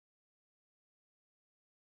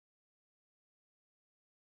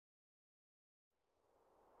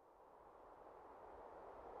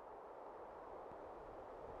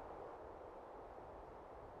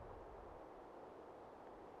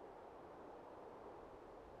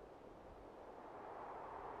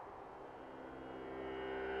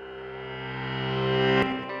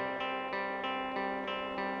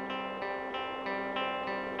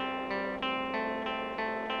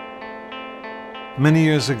Many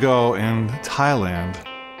years ago in Thailand,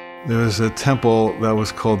 there was a temple that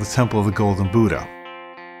was called the Temple of the Golden Buddha.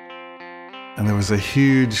 And there was a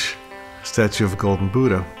huge statue of the Golden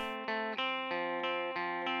Buddha.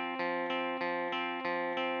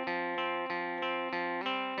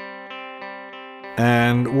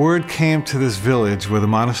 And word came to this village where the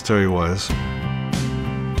monastery was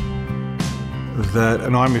that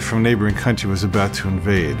an army from a neighboring country was about to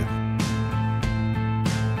invade.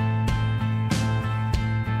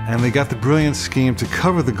 And they got the brilliant scheme to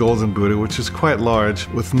cover the Golden Buddha, which is quite large,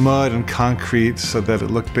 with mud and concrete so that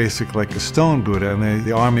it looked basically like a stone Buddha, and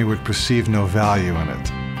the army would perceive no value in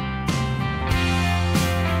it.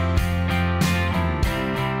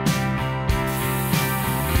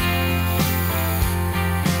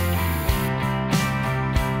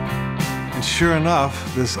 And sure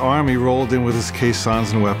enough, this army rolled in with its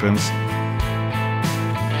caissons and weapons.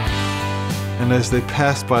 And as they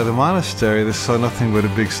passed by the monastery, they saw nothing but a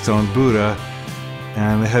big stone Buddha,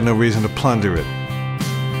 and they had no reason to plunder it.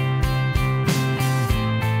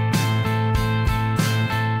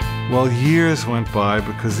 Well, years went by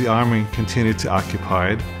because the army continued to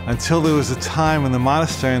occupy it, until there was a time in the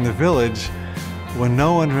monastery in the village when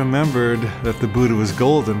no one remembered that the Buddha was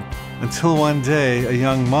golden, until one day a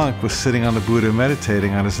young monk was sitting on the Buddha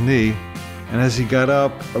meditating on his knee. And as he got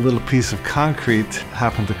up, a little piece of concrete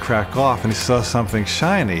happened to crack off, and he saw something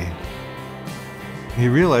shiny. He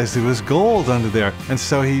realized there was gold under there. And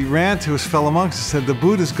so he ran to his fellow monks and said, "The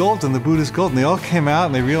Buddha's golden, the Buddha's golden." They all came out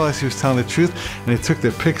and they realized he was telling the truth, and they took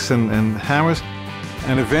their picks and hammers,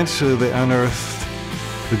 and eventually they unearthed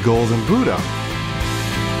the golden Buddha.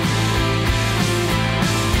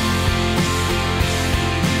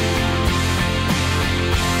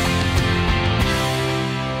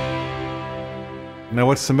 Now,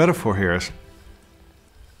 what's the metaphor here?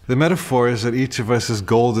 The metaphor is that each of us is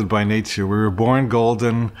golden by nature. We were born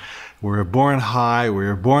golden, we were born high, we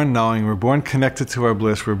were born knowing, we were born connected to our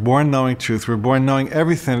bliss, we were born knowing truth, we were born knowing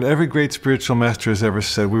everything that every great spiritual master has ever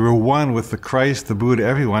said. We were one with the Christ, the Buddha,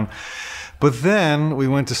 everyone. But then we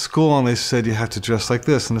went to school and they said you have to dress like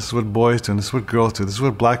this, and this is what boys do, and this is what girls do, this is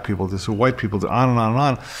what black people do, this is what white people do, on and on and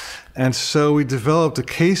on. And so we developed a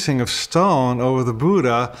casing of stone over the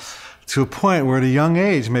Buddha, to a point where at a young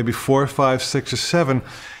age, maybe 4, 5, 6, or 7,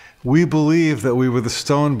 we believed that we were the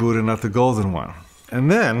stone Buddha, not the golden one.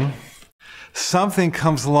 And then something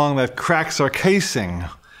comes along that cracks our casing.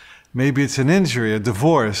 Maybe it's an injury, a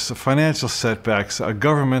divorce, a financial setback, a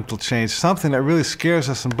governmental change, something that really scares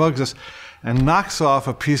us and bugs us and knocks off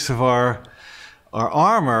a piece of our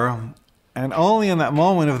armor. And only in that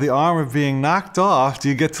moment of the armor being knocked off do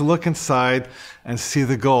you get to look inside and see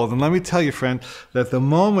the gold. And let me tell you, friend, that the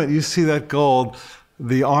moment you see that gold,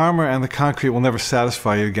 the armor and the concrete will never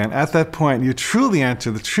satisfy you again. At that point, you truly enter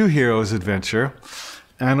the true hero's adventure.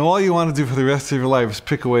 And all you want to do for the rest of your life is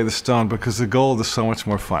pick away the stone, because the gold is so much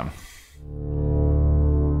more fun.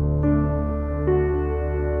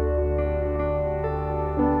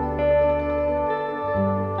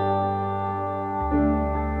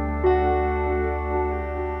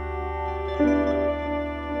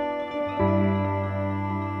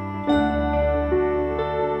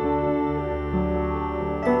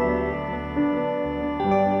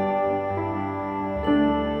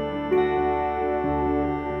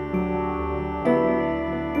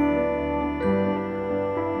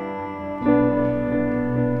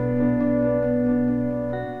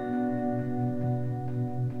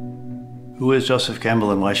 Who is Joseph Campbell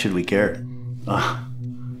and why should we care? A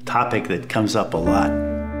topic that comes up a lot.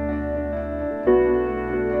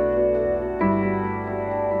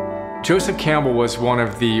 Joseph Campbell was one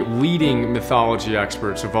of the leading mythology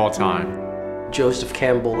experts of all time. Joseph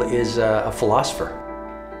Campbell is a philosopher.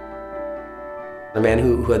 A man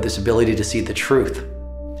who had this ability to see the truth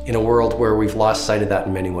in a world where we've lost sight of that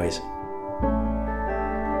in many ways.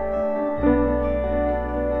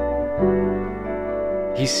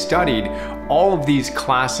 He studied all of these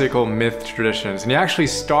classical myth traditions, and he actually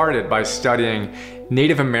started by studying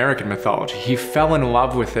Native American mythology. He fell in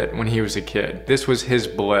love with it when he was a kid. This was his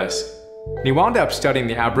bliss. And he wound up studying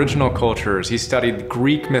the Aboriginal cultures. He studied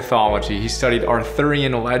Greek mythology. He studied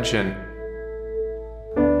Arthurian legend.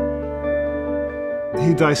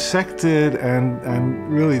 He dissected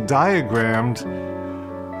and really diagrammed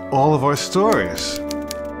all of our stories.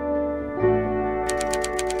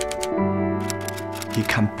 He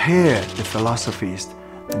compared the philosophies,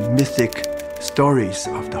 the mythic stories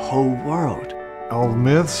of the whole world. All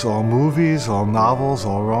myths, all movies, all novels,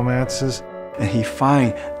 all romances. And he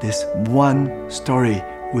find this one story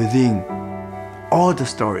within all the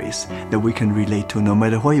stories that we can relate to no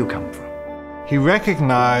matter where you come from. He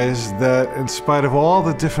recognized that in spite of all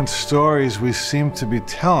the different stories we seem to be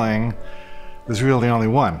telling, there's really only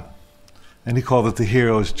one. And he called it the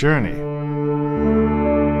hero's journey.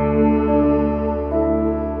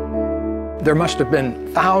 There must have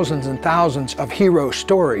been thousands and thousands of hero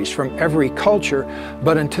stories from every culture,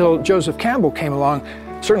 but until Joseph Campbell came along,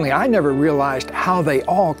 certainly I never realized how they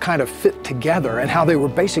all kind of fit together and how they were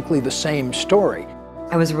basically the same story.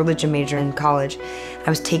 I was a religion major in college. I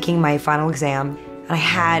was taking my final exam, and I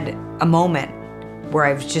had a moment where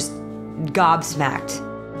I was just gobsmacked.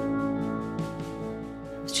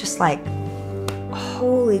 It's just like,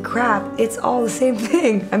 holy crap, it's all the same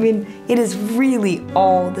thing. I mean, it is really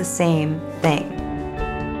all the same thing.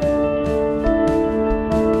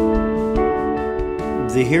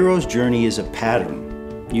 The hero's journey is a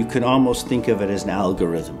pattern. You can almost think of it as an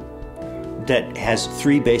algorithm that has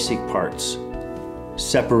three basic parts: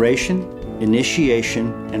 separation,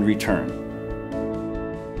 initiation, and return.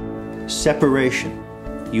 Separation.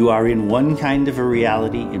 You are in one kind of a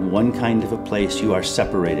reality, in one kind of a place, you are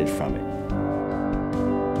separated from it.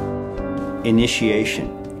 Initiation.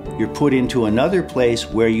 You're put into another place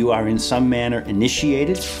where you are in some manner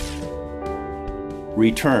initiated.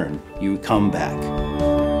 Return. You come back.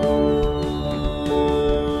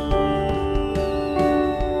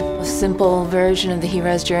 A simple version of the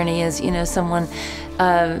hero's journey is, someone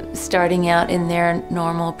starting out in their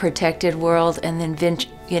normal protected world and then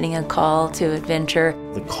getting a call to adventure.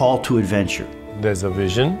 The call to adventure. There's a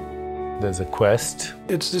vision, there's a quest.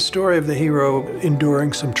 It's the story of the hero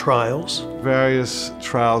enduring some trials. Various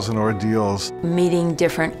trials and ordeals. Meeting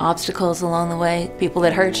different obstacles along the way, people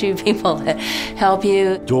that hurt you, people that help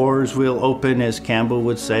you. Doors will open, as Campbell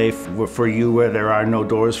would say, for you where there are no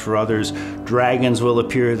doors for others. Dragons will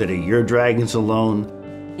appear that are your dragons alone.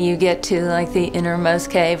 You get to like the innermost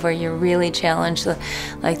cave where you're really challenged,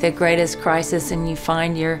 like the greatest crisis, and you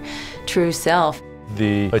find your true self.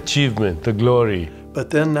 The achievement, the glory. But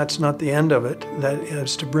then that's not the end of it. That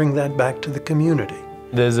is to bring that back to the community.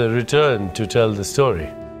 There's a return to tell the story.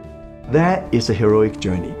 That is a heroic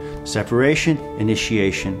journey. Separation,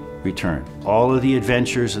 initiation, return. All of the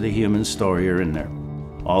adventures of the human story are in there.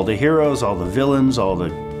 All the heroes, all the villains, all the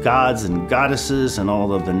gods and goddesses, and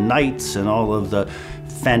all of the knights, and all of the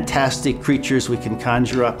fantastic creatures we can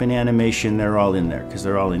conjure up in animation, they're all in there, because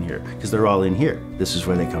they're all in here. Because they're all in here. This is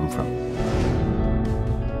where they come from.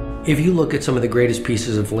 If you look at some of the greatest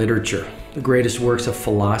pieces of literature, the greatest works of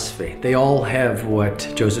philosophy, they all have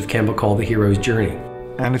what Joseph Campbell called the hero's journey.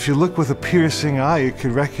 And if you look with a piercing eye, you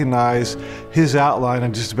can recognize his outline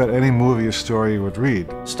in just about any movie or story you would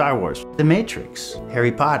read. Star Wars, The Matrix,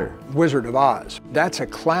 Harry Potter. Wizard of Oz. That's a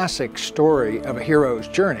classic story of a hero's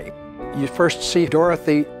journey. You first see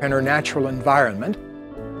Dorothy in her natural environment.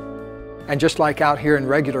 And just like out here in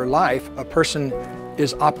regular life, a person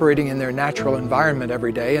is operating in their natural environment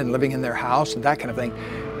every day and living in their house and that kind of thing.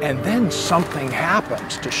 And then something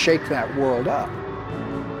happens to shake that world up.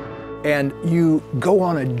 And you go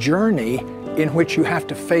on a journey in which you have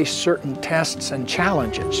to face certain tests and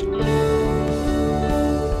challenges.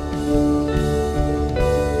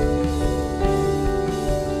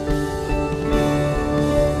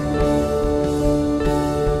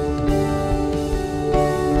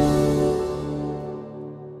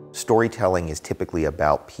 Storytelling is typically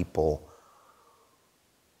about people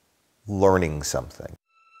learning something.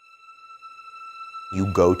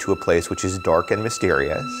 You go to a place which is dark and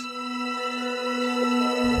mysterious.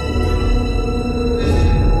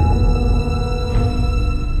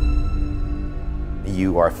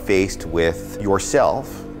 You are faced with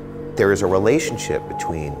yourself. There is a relationship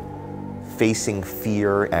between facing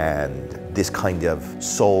fear and this kind of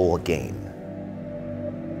soul gain.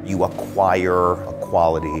 You acquire a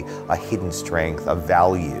quality, a hidden strength, a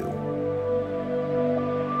value.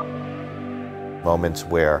 Moments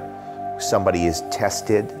where somebody is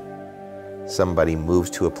tested, somebody moves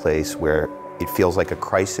to a place where it feels like a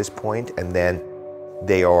crisis point, and then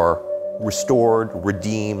they are restored,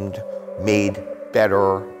 redeemed, made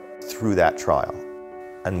better through that trial.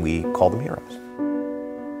 And we call them heroes.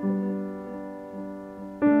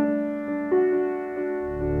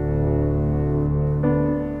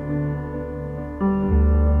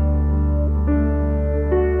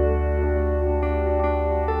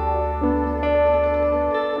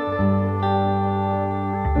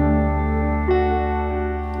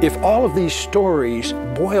 If all of these stories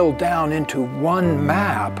boil down into one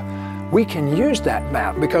map, we can use that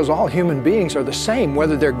map because all human beings are the same,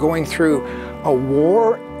 whether they're going through a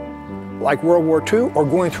war like World War II or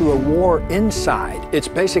going through a war inside. It's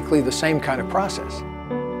basically the same kind of process.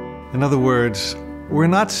 In other words, We're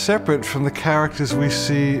not separate from the characters we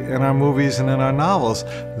see in our movies and in our novels.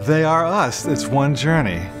 They are us. It's one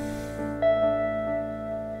journey.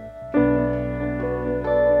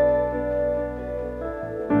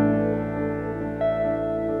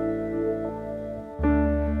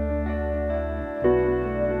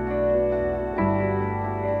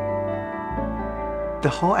 The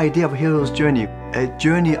whole idea of hero's journey, a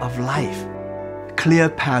journey of life, clear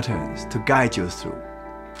patterns to guide you through.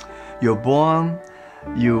 You're born,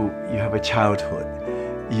 you have a childhood,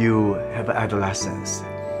 you have adolescence,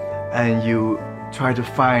 and you try to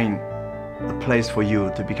find a place for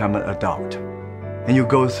you to become an adult. And you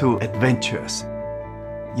go through adventures.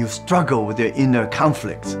 You struggle with your inner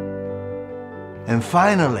conflicts. And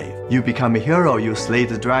finally, you become a hero, you slay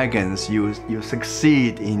the dragons, you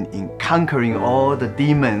succeed in conquering all the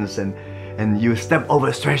demons, and you step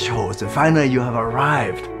over thresholds, and finally you have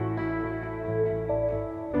arrived.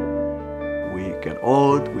 We get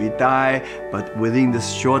old, we die, but within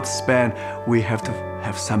this short span, we have to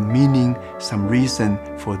have some meaning, some reason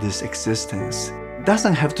for this existence. It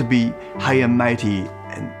doesn't have to be high and mighty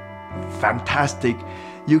and fantastic.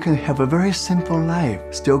 You can have a very simple life,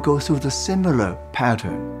 still go through the similar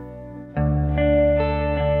pattern.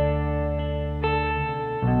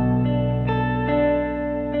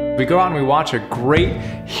 We go out and we watch a great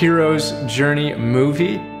hero's journey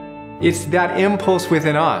movie. It's that impulse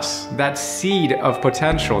within us, that seed of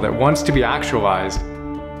potential that wants to be actualized,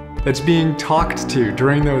 that's being talked to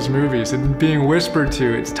during those movies and being whispered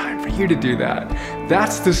to, it's time for you to do that.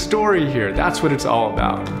 That's the story here. That's what it's all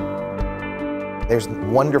about. There's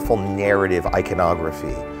wonderful narrative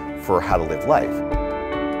iconography for how to live life.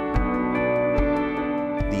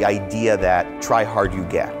 The idea that try hard you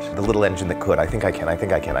get, the little engine that could, I think I can, I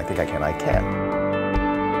think I can, I think I can, I can.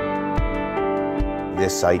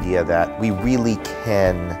 This idea that we really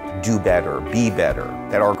can do better, be better,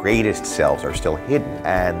 that our greatest selves are still hidden,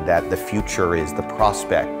 and that the future is the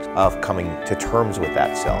prospect of coming to terms with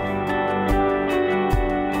that self.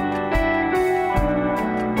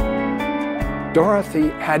 Dorothy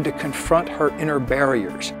had to confront her inner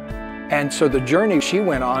barriers. And so the journey she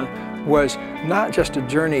went on was not just a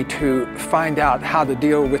journey to find out how to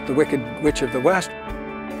deal with the Wicked Witch of the West.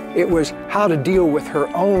 It was how to deal with her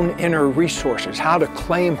own inner resources, how to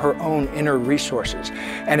claim her own inner resources.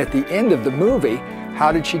 And at the end of the movie,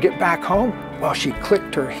 how did she get back home? Well, she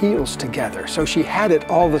clicked her heels together. So she had it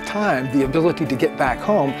all the time, the ability to get back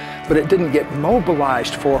home, but it didn't get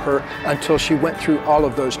mobilized for her until she went through all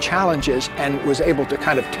of those challenges and was able to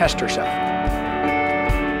kind of test herself.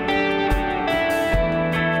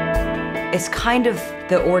 It's kind of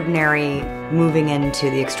the ordinary moving into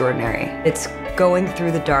the extraordinary. It's going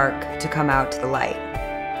through the dark to come out to the light.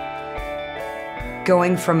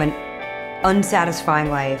 Going from an unsatisfying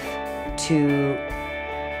life to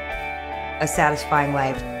a satisfying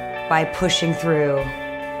life by pushing through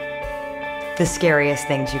the scariest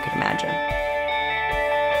things you could imagine.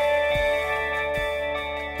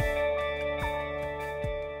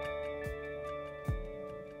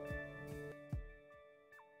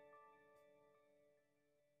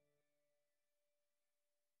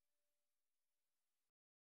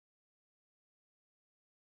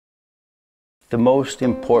 The most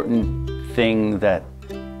important thing that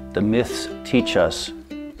the myths teach us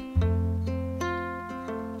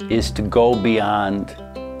is to go beyond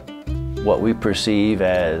what we perceive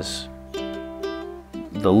as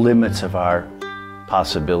the limits of our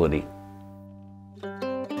possibility.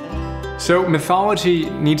 So mythology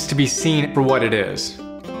needs to be seen for what it is,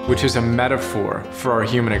 which is a metaphor for our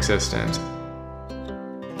human existence.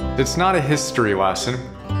 It's not a history lesson.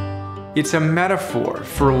 It's a metaphor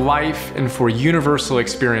for life and for universal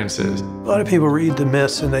experiences. A lot of people read the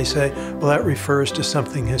myths and they say, well, that refers to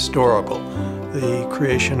something historical, the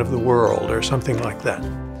creation of the world or something like that.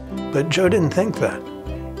 But Joe didn't think that.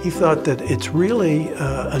 He thought that it's really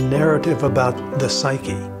a narrative about the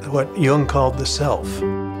psyche, what Jung called the self.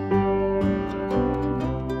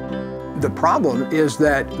 The problem is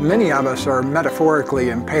that many of us are metaphorically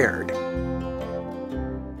impaired.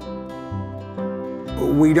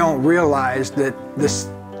 We don't realize that this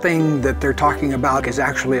thing that they're talking about is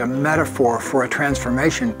actually a metaphor for a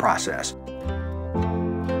transformation process.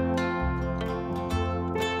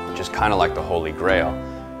 Just kind of like the Holy Grail,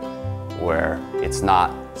 where it's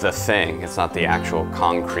not the thing, it's not the actual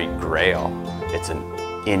concrete grail, it's an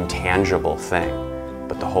intangible thing.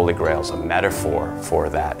 But the Holy Grail is a metaphor for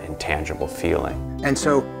that intangible feeling. And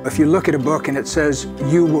so if you look at a book and it says,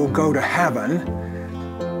 you will go to heaven,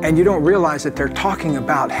 and you don't realize that they're talking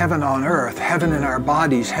about heaven on earth, heaven in our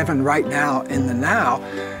bodies, heaven right now in the now,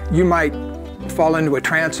 you might don't fall into a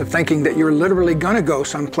trance of thinking that you're literally going to go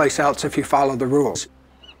someplace else if you follow the rules.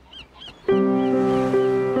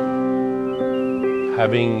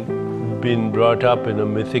 Having been brought up in a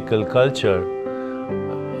mythical culture,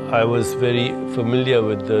 I was very familiar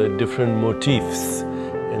with the different motifs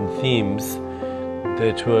and themes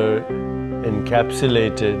that were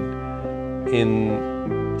encapsulated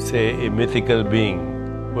in, say, a mythical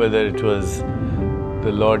being, whether it was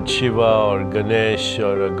the Lord Shiva or Ganesh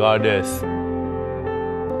or a goddess.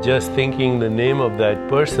 Just thinking the name of that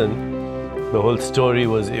person, the whole story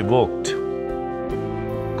was evoked.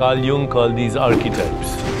 Carl Jung called these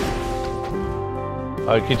archetypes.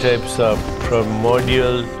 Archetypes are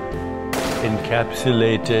primordial,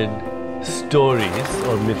 encapsulated stories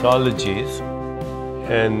or mythologies,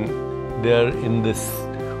 and they are in this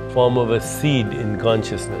form of a seed in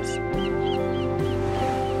consciousness.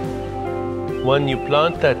 When you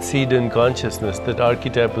plant that seed in consciousness, that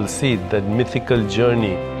archetypal seed, that mythical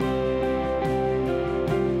journey,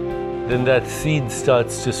 then that seed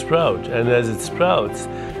starts to sprout. And as it sprouts,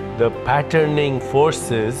 the patterning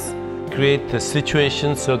forces create the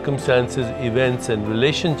situations, circumstances, events, and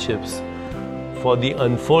relationships for the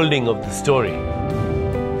unfolding of the story.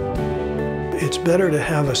 It's better to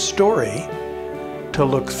have a story to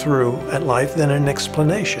look through at life than an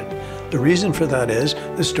explanation. The reason for that is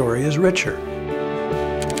the story is richer.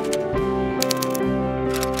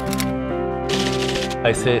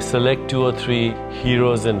 I say select 2 or 3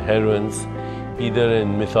 heroes and heroines, either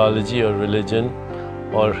in mythology or religion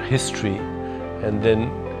or history, and then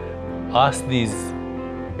ask these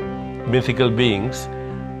mythical beings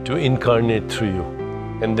to incarnate through you.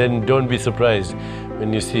 And then don't be surprised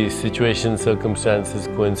when you see situations, circumstances,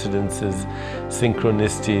 coincidences,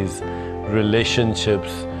 synchronicities,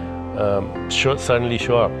 relationships suddenly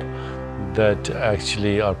show up that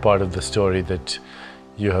actually are part of the story that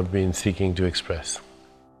you have been seeking to express.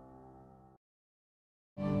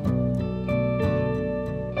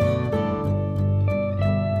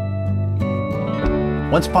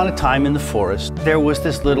 Once upon a time in the forest, there was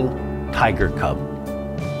this little tiger cub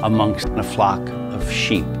amongst a flock of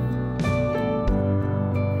sheep.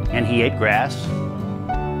 And he ate grass,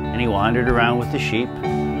 and he wandered around with the sheep.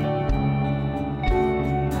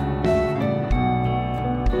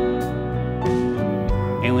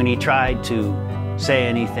 And when he tried to say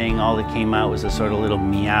anything, all that came out was a sort of little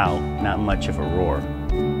meow, not much of a roar.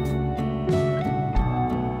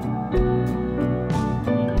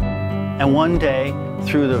 And one day,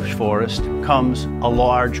 through the forest comes a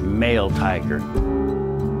large male tiger.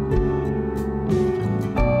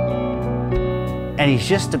 And he's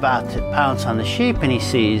just about to pounce on the sheep, and he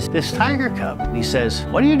sees this tiger cub. And he says,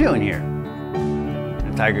 "What are you doing here?" And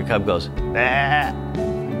the tiger cub goes, "Bah."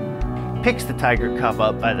 Picks the tiger cub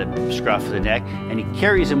up by the scruff of the neck, and he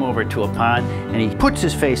carries him over to a pond, and he puts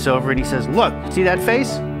his face over it, and he says, "Look, see that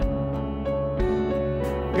face?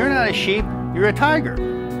 You're not a sheep, you're a tiger."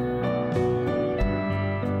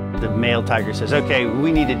 The male tiger says, "Okay,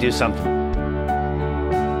 we need to do something."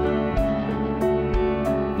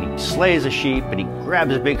 And he slays a sheep, and he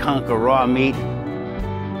grabs a big hunk of raw meat,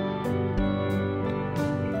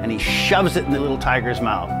 and he shoves it in the little tiger's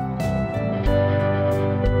mouth.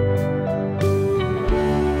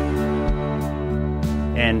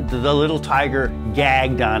 And the little tiger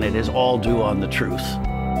gagged on it, as all do on the truth.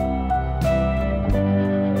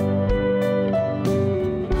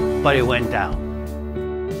 But it went down.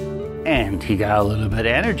 And he got a little bit of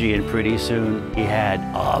energy, and pretty soon he had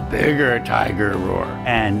a bigger tiger roar.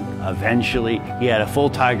 And eventually he had a full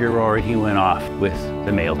tiger roar, and he went off with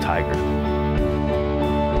the male tiger.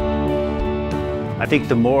 I think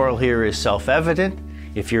the moral here is self-evident.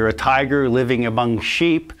 If you're a tiger living among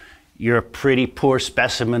sheep, you're a pretty poor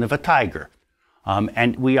specimen of a tiger.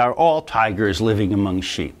 And we are all tigers living among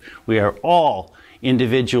sheep. We are all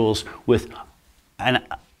individuals with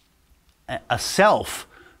a self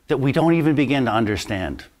that we don't even begin to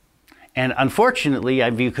understand. And unfortunately,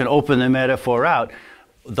 if you can open the metaphor out,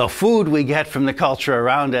 the food we get from the culture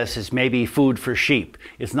around us is maybe food for sheep.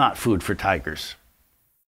 It's not food for tigers.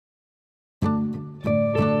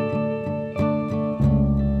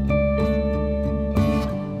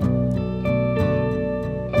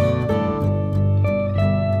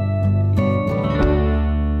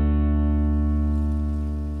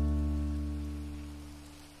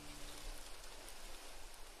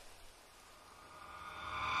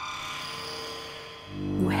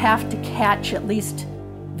 Have to catch at least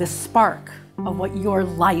the spark of what your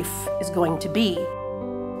life is going to be,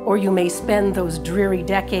 or you may spend those dreary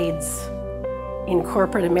decades in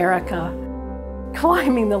corporate America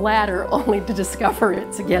climbing the ladder only to discover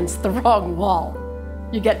it's against the wrong wall.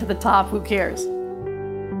 You get to the top, who cares?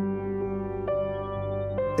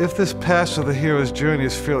 If this path of the hero's journey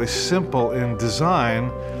is fairly simple in design,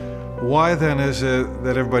 why then is it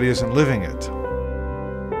that everybody isn't living it?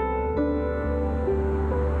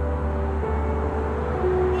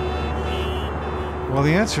 Well,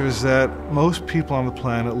 the answer is that most people on the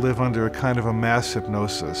planet live under a kind of a mass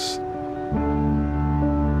hypnosis.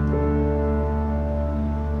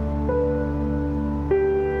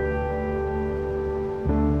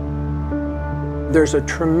 There's a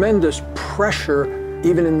tremendous pressure,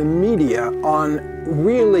 even in the media, on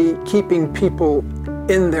really keeping people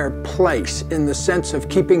in their place, in the sense of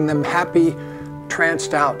keeping them happy,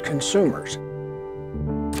 tranced out consumers.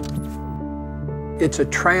 It's a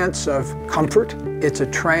trance of comfort. It's a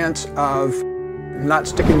trance of not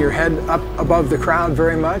sticking your head up above the crowd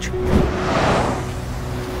very much.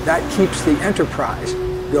 That keeps the enterprise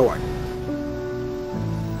going.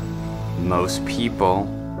 Most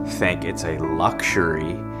people think it's a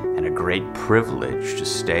luxury and a great privilege to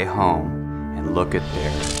stay home and look at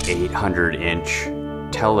their 800-inch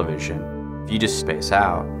television. If you just space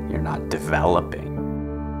out, you're not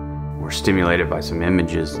developing. We're stimulated by some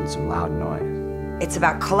images and some loud noise. It's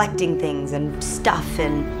about collecting things and stuff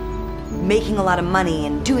and making a lot of money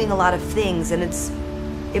and doing a lot of things, and it's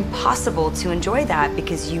impossible to enjoy that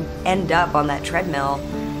because you end up on that treadmill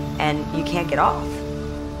and you can't get off.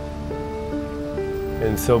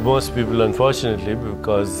 And so most people, unfortunately,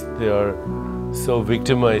 because they are so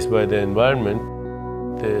victimized by their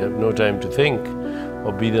environment, they have no time to think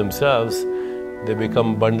or be themselves. They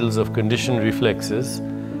become bundles of conditioned reflexes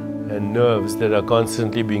and nerves that are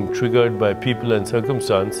constantly being triggered by people and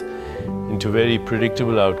circumstance into very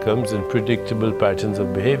predictable outcomes and predictable patterns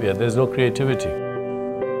of behavior. There's no creativity.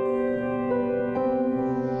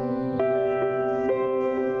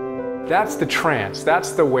 That's the trance,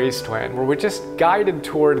 that's the wasteland, where we're just guided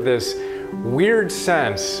toward this weird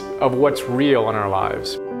sense of what's real in our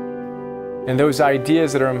lives. And those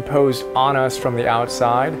ideas that are imposed on us from the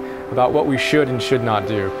outside about what we should and should not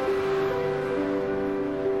do.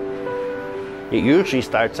 It usually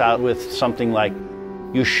starts out with something like,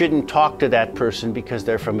 you shouldn't talk to that person because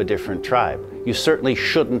they're from a different tribe. You certainly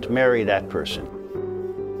shouldn't marry that person.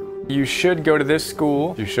 You should go to this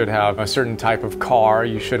school, you should have a certain type of car,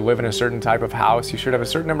 you should live in a certain type of house, you should have a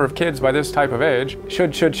certain number of kids by this type of age.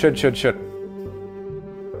 Should.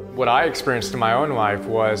 What I experienced in my own life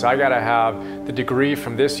was I gotta have the degree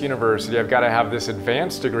from this university, I've gotta have this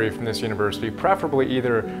advanced degree from this university, preferably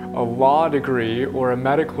either a law degree or a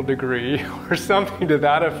medical degree or something to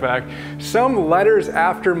that effect. Some letters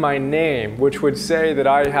after my name which would say that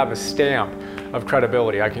I have a stamp of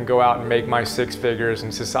credibility. I can go out and make my 6 figures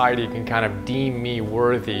and society can kind of deem me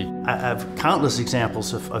worthy. I have countless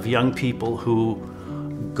examples of young people who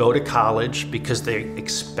go to college because they're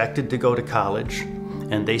expected to go to college,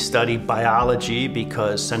 and they study biology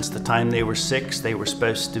because since the time they were 6, they were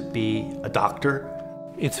supposed to be a doctor.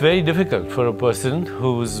 It's very difficult for a person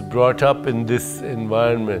who's brought up in this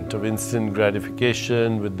environment of instant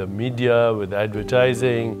gratification with the media, with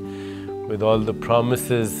advertising, with all the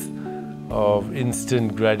promises of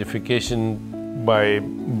instant gratification by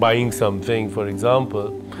buying something, for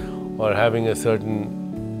example, or having a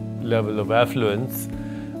certain level of affluence,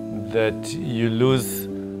 that you lose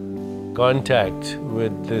contact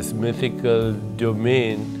with this mythical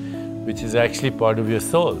domain which is actually part of your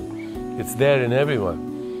soul. It's there in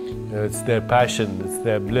everyone. It's their passion, it's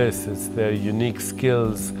their bliss, it's their unique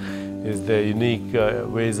skills, it's their unique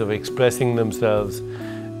ways of expressing themselves,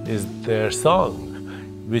 is their song,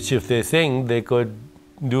 which if they sing, they could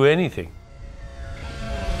do anything.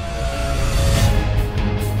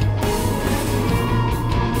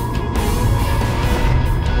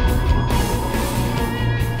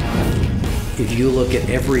 If you look at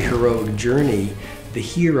every heroic journey, the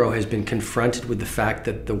hero has been confronted with the fact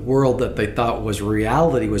that the world that they thought was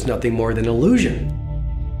reality was nothing more than illusion.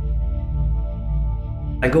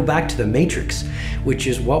 I go back to the Matrix, which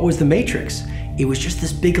is, what was the Matrix? It was just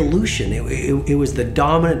this big illusion. It was the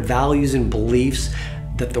dominant values and beliefs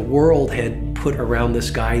that the world had put around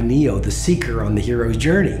this guy Neo, the seeker on the hero's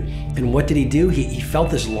journey. And what did he do? He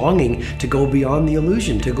felt this longing to go beyond the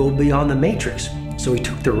illusion, to go beyond the Matrix. So he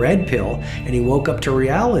took the red pill and he woke up to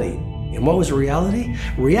reality. And what was reality?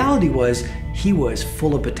 Reality was he was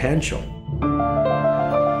full of potential.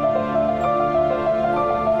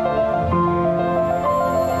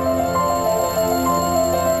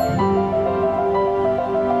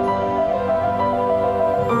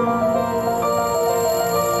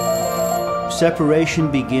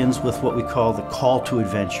 Separation begins with what we call the call to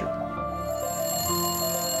adventure.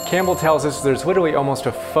 Campbell tells us there's literally almost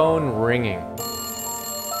a phone ringing.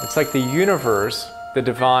 It's like the universe, the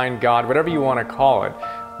divine God, whatever you want to call it,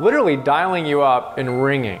 literally dialing you up and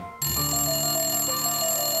ringing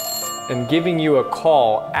and giving you a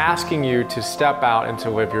call, asking you to step out and to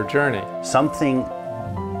live your journey. Something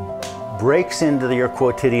breaks into your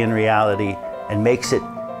quotidian reality and makes it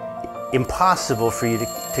impossible for you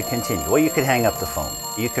to continue. Well, you can hang up the phone,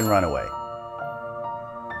 you can run away,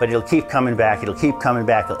 but it'll keep coming back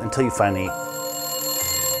until you finally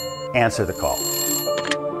answer the call.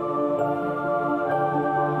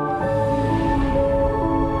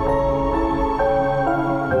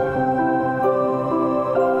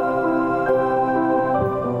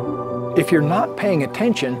 If you're not paying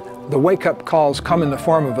attention, the wake-up calls come in the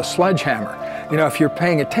form of a sledgehammer. You know, if you're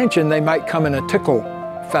paying attention, they might come in a tickle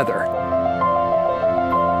feather.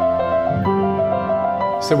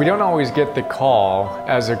 So we don't always get the call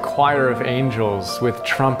as a choir of angels with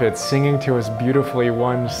trumpets singing to us beautifully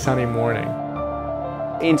one sunny morning.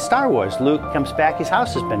 In Star Wars, Luke comes back, his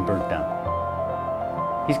house has been burnt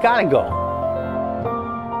down. He's got to go.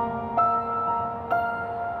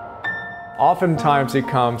 Oftentimes it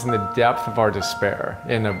comes in the depth of our despair,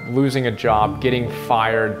 in losing a job, getting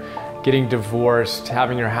fired, getting divorced,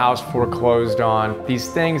 having your house foreclosed on. These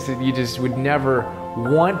things that you just would never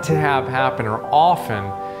want to have happen are often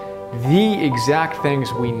the exact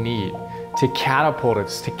things we need to catapult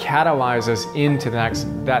us, to catalyze us into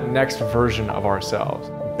that next version of ourselves.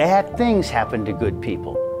 Bad things happen to good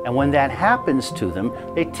people, and when that happens to them,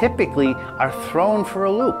 they typically are thrown for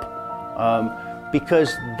a loop.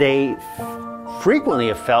 Because they frequently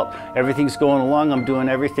have felt everything's going along, I'm doing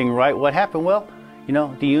everything right. What happened? Well, you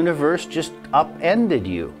know, the universe just upended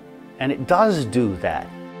you, and it does do that.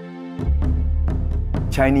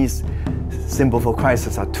 Chinese symbol for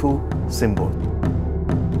crisis are two symbols.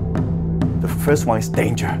 The first one is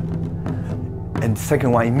danger, and the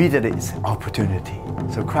second one immediately is opportunity.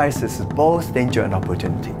 So crisis is both danger and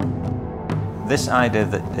opportunity. This idea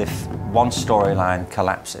that if one storyline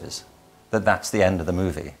collapses, that's the end of the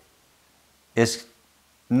movie, is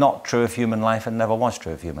not true of human life and never was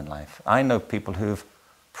true of human life. I know people who've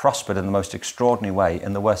prospered in the most extraordinary way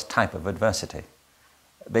in the worst type of adversity.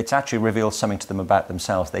 It's actually revealed something to them about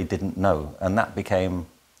themselves they didn't know, and that became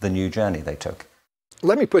the new journey they took.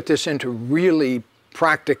 Let me put this into really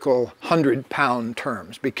practical 100-pound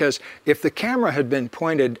terms, because if the camera had been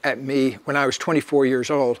pointed at me when I was 24 years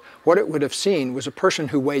old, what it would have seen was a person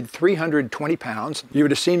who weighed 320 pounds. You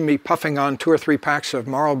would have seen me puffing on 2 or 3 packs of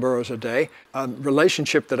Marlboros a day, a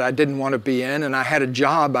relationship that I didn't want to be in, and I had a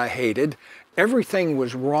job I hated. Everything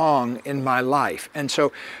was wrong in my life. And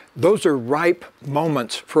so those are ripe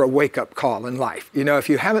moments for a wake-up call in life. You know, if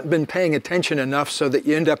you haven't been paying attention enough so that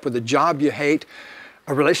you end up with a job you hate,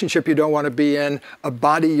 a relationship you don't want to be in, a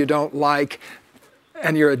body you don't like,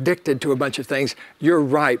 and you're addicted to a bunch of things, you're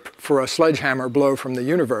ripe for a sledgehammer blow from the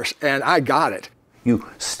universe, and I got it. You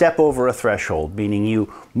step over a threshold, meaning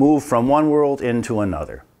you move from one world into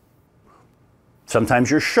another. Sometimes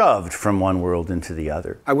you're shoved from one world into the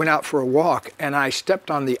other. I went out for a walk, and I stepped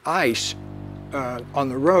on the ice on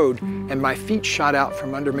the road, and my feet shot out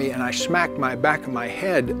from under me, and I smacked my back of my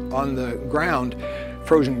head on the ground,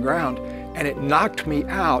 frozen ground, and it knocked me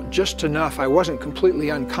out just enough. I wasn't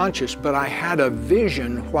completely unconscious, but I had a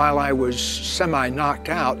vision while I was semi-knocked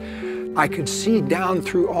out. I could see down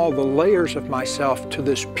through all the layers of myself to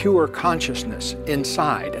this pure consciousness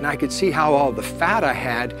inside, and I could see how all the fat I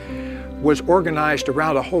had was organized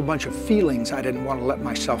around a whole bunch of feelings I didn't want to let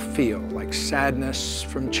myself feel, like sadness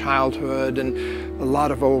from childhood and a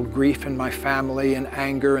lot of old grief in my family and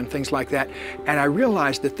anger and things like that. And I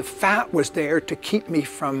realized that the fat was there to keep me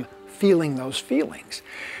from feeling those feelings.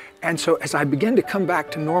 And so as I began to come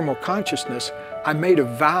back to normal consciousness, I made a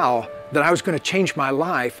vow that I was going to change my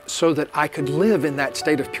life so that I could live in that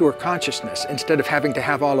state of pure consciousness instead of having to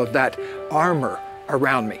have all of that armor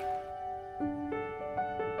around me.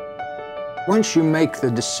 Once you make the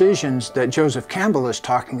decisions that Joseph Campbell is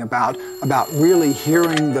talking about really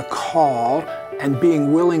hearing the call and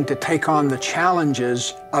being willing to take on the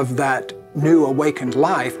challenges of that new awakened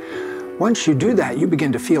life, once you do that, you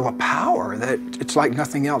begin to feel a power that it's like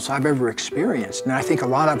nothing else I've ever experienced. And I think a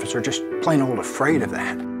lot of us are just plain old afraid of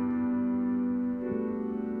that.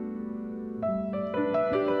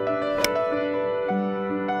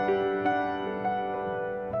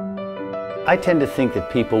 I tend to think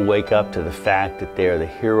that people wake up to the fact that they're the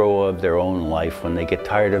hero of their own life when they get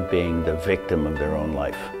tired of being the victim of their own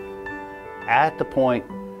life. At the point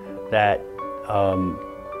that,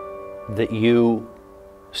 that you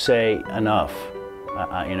say enough,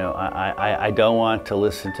 I don't want to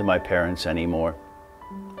listen to my parents anymore.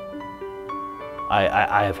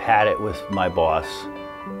 I have had it with my boss.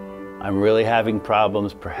 I'm really having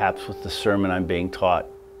problems perhaps with the sermon I'm being taught.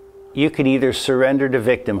 You can either surrender to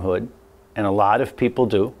victimhood, and a lot of people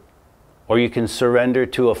do, or you can surrender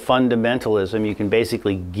to a fundamentalism. You can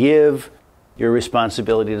basically give your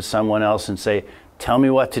responsibility to someone else and say, tell me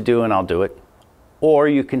what to do and I'll do it. Or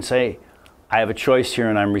you can say, I have a choice here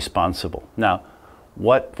and I'm responsible. Now,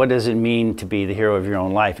 what does it mean to be the hero of your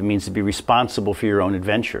own life? It means to be responsible for your own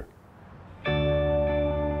adventure.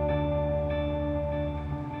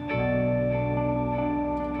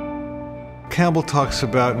 Campbell talks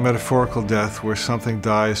about metaphorical death, where something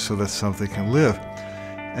dies so that something can live.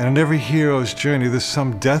 And in every hero's journey, there's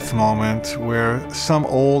some death moment where some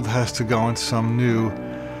old has to go and some new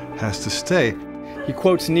has to stay. He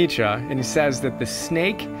quotes Nietzsche, and he says that the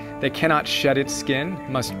snake that cannot shed its skin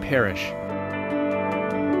must perish.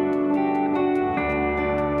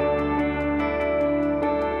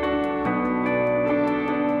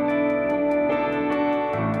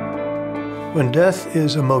 When death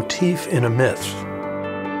is a motif in a myth,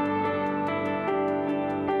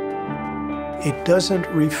 it doesn't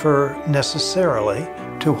refer necessarily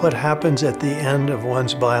to what happens at the end of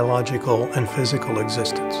one's biological and physical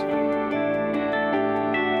existence.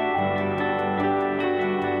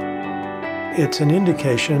 It's an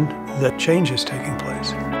indication that change is taking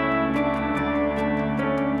place.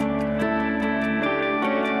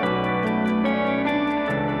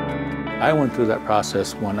 I went through that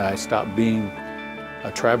process when I stopped being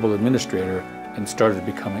a tribal administrator and started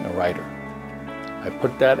becoming a writer. I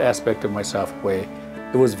put that aspect of myself away.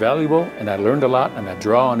 It was valuable and I learned a lot and I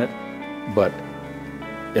draw on it, but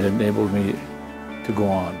it enabled me to go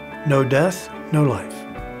on. No death, no life.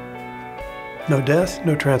 No death,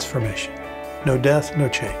 no transformation. No death, no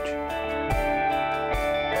change.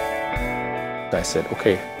 I said,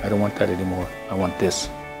 okay, I don't want that anymore. I want this.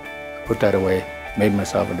 I put that away, made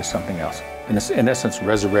myself into something else. In essence,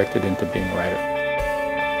 resurrected into being a writer.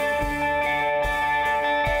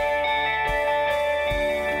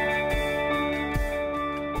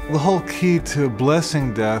 The whole key to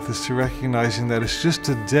blessing death is to recognizing that it's just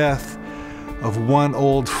a death of one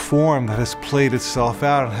old form that has played itself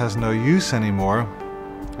out and has no use anymore,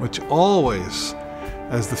 which always,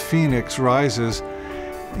 as the phoenix rises,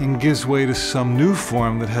 and gives way to some new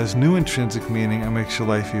form that has new intrinsic meaning and makes your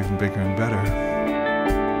life even bigger and better.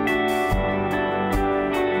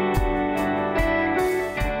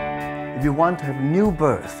 If you want to have new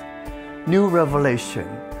birth, new revelation,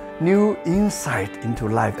 new insight into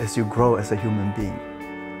life as you grow as a human being,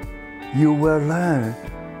 you will learn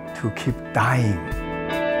to keep dying.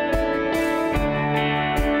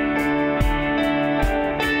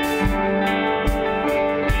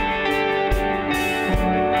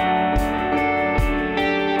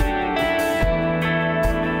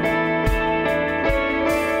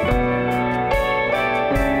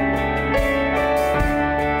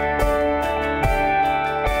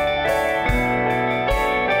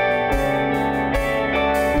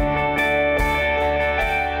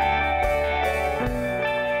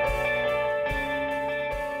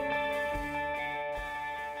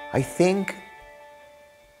 I think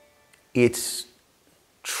it's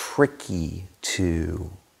tricky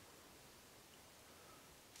to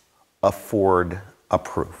afford a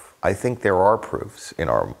proof. I think there are proofs in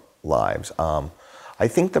our lives. I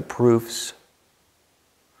think the proofs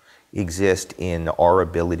exist in our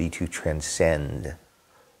ability to transcend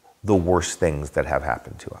the worst things that have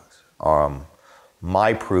happened to us.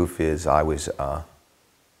 My proof is I was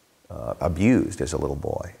abused as a little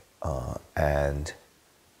boy, and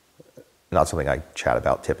not something I chat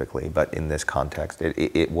about typically, but in this context,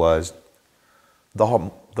 it was the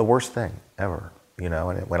worst thing ever, you know,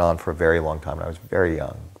 and it went on for a very long time, and I was very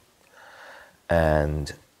young.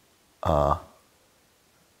 And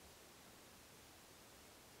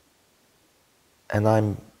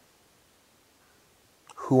I'm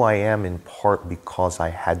who I am in part because I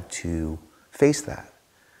had to face that,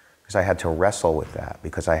 because I had to wrestle with that,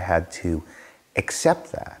 because I had to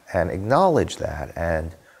accept that and acknowledge that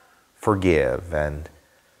and forgive and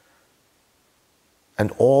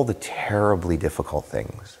all the terribly difficult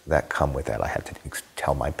things that come with that. I had to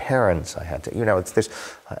tell my parents, I had to, you know, it's this,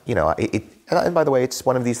 you know, and by the way, it's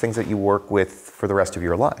one of these things that you work with for the rest of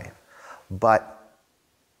your life. But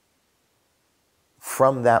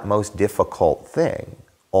from that most difficult thing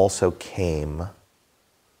also came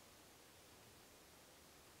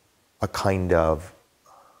a kind of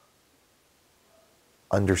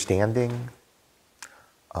understanding.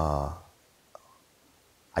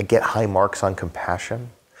 I get high marks on compassion.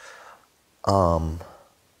 I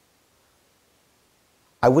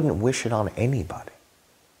wouldn't wish it on anybody,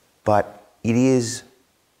 but it is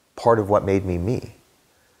part of what made me me.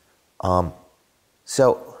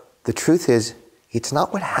 So the truth is, it's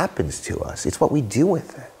not what happens to us, it's what we do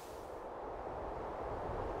with it.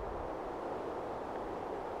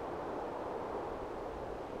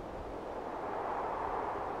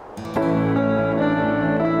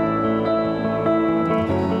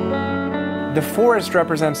 The forest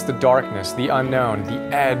represents the darkness, the unknown, the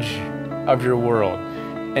edge of your world.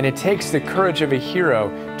 And it takes the courage of a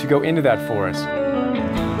hero to go into that forest.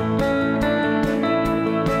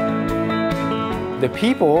 The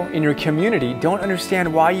people in your community don't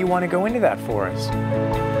understand why you want to go into that forest.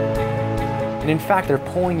 And in fact, they're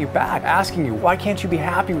pulling you back, asking you, why can't you be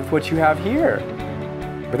happy with what you have here?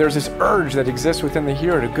 But there's this urge that exists within the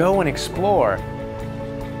hero to go and explore.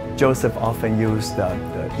 Joseph often used the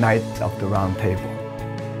Knights of the Round Table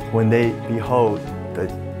when they behold the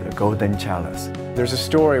golden chalice. There's a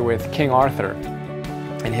story with King Arthur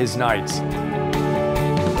and his knights.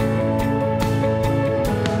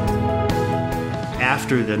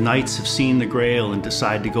 After the knights have seen the Grail and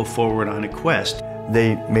decide to go forward on a quest,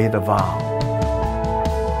 they made a vow.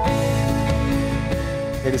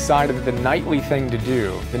 They decided that the knightly thing to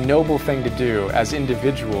do, the noble thing to do as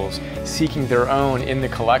individuals seeking their own in the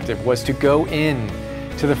collective, was to go in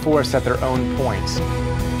to the forest at their own points.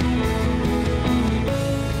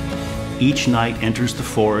 each knight enters the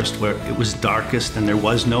forest where it was darkest and there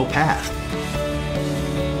was no path.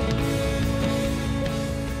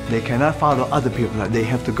 They cannot follow other people. They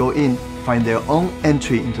have to go in, find their own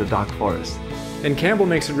entry into the dark forest. And Campbell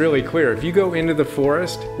makes it really clear. If you go into the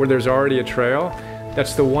forest where there's already a trail,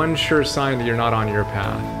 that's the one sure sign that you're not on your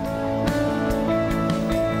path.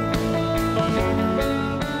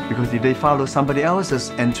 Because if they follow somebody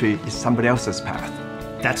else's entry, it's somebody else's path.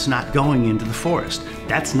 That's not going into the forest.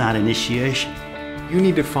 That's not initiation. You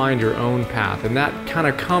need to find your own path, and that kind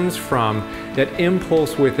of comes from that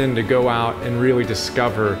impulse within to go out and really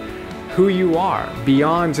discover who you are,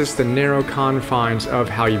 beyond just the narrow confines of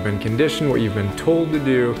how you've been conditioned, what you've been told to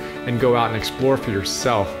do, and go out and explore for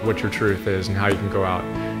yourself what your truth is and how you can go out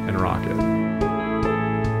and rock it.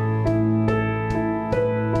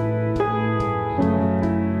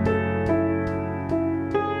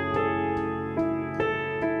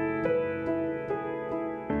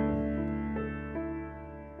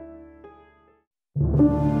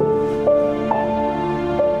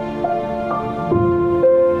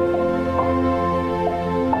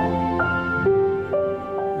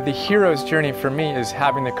 The hero's journey for me is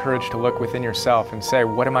having the courage to look within yourself and say,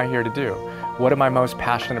 what am I here to do? What am I most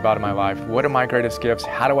passionate about in my life? What are my greatest gifts?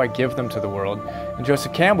 How do I give them to the world? And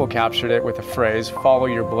Joseph Campbell captured it with the phrase, follow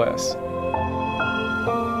your bliss.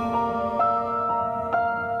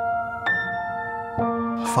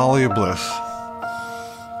 Follow your bliss.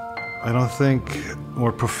 I don't think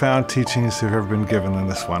more profound teachings have ever been given than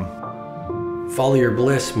this one. Follow your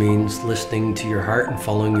bliss means listening to your heart and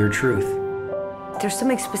following your truth. There's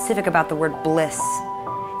something specific about the word bliss.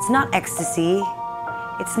 It's not ecstasy.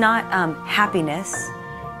 It's not happiness.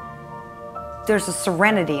 There's a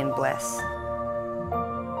serenity in bliss.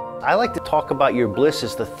 I like to talk about your bliss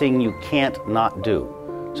as the thing you can't not do.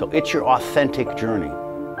 So it's your authentic journey.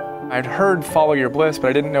 I'd heard follow your bliss,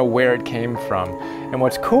 but I didn't know where it came from. And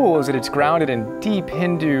what's cool is that it's grounded in deep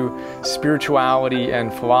Hindu spirituality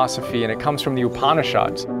and philosophy, and it comes from the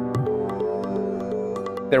Upanishads.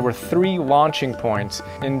 There were 3 launching points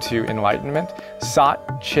into enlightenment: Sat,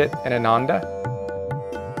 Chit, and Ananda.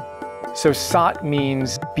 So Sat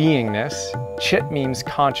means beingness, Chit means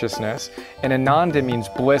consciousness, and Ananda means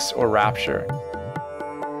bliss or rapture.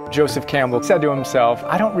 Joseph Campbell said to himself,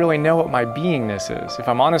 I don't really know what my beingness is. If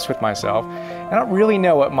I'm honest with myself, I don't really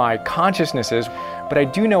know what my consciousness is, but I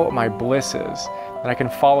do know what my bliss is, and I can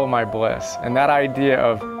follow my bliss. And that idea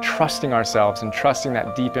of trusting ourselves and trusting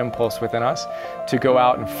that deep impulse within us to go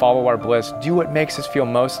out and follow our bliss, do what makes us feel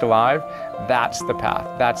most alive, that's the path,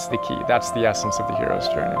 that's the key, that's the essence of the hero's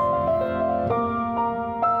journey.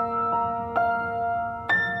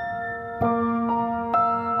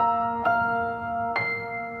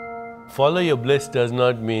 Follow your bliss does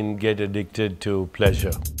not mean get addicted to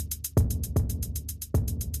pleasure.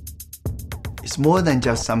 It's more than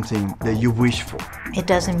just something that you wish for. It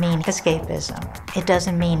doesn't mean escapism. It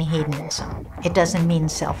doesn't mean hedonism. It doesn't mean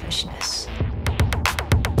selfishness.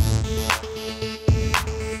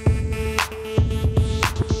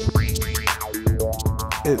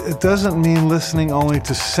 It doesn't mean listening only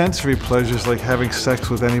to sensory pleasures like having sex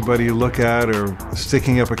with anybody you look at or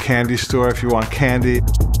sticking up a candy store if you want candy.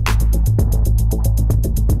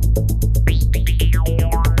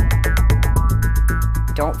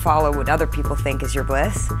 Don't follow what other people think is your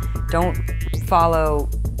bliss. Don't follow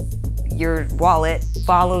your wallet,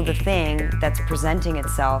 follow the thing that's presenting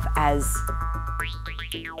itself as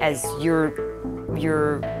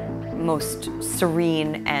your most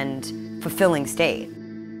serene and fulfilling state.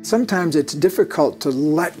 Sometimes it's difficult to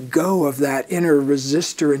let go of that inner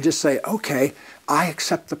resistor and just say, okay, I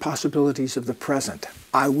accept the possibilities of the present.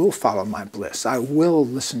 I will follow my bliss. I will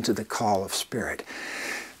listen to the call of spirit.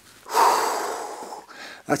 Whew.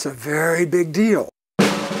 That's a very big deal.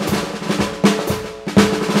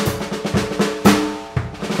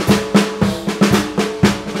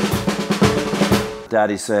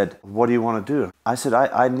 Daddy said, what do you want to do? I said,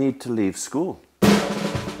 I need to leave school.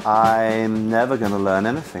 I'm never going to learn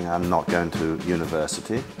anything. I'm not going to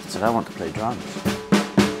university. I said, I want to play drums.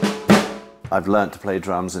 I've learned to play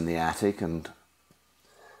drums in the attic, and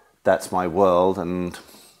that's my world, and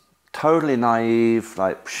totally naive,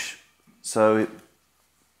 like, psh. So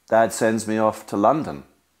Dad sends me off to London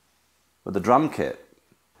with a drum kit.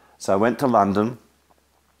 So I went to London,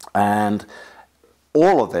 and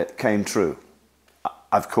all of it came true.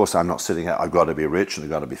 Of course, I'm not sitting here, I've got to be rich and I've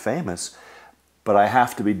got to be famous, but I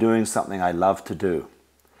have to be doing something I love to do.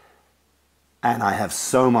 And I have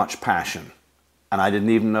so much passion, and I didn't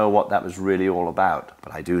even know what that was really all about,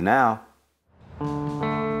 but I do now.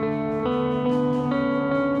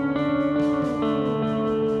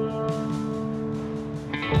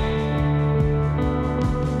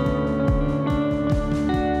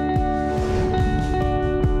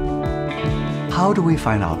 How do we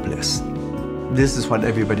find our bliss? This is what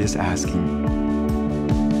everybody is asking.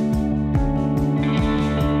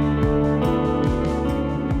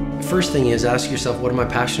 First thing is, ask yourself, what am I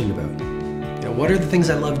passionate about? You know, what are the things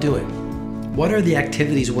I love doing? What are the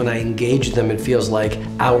activities when I engage them, it feels like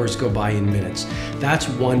hours go by in minutes? That's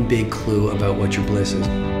one big clue about what your bliss is.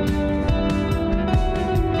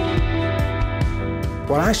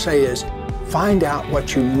 What I say is, find out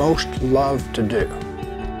what you most love to do,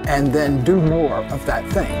 and then do more of that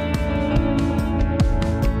thing.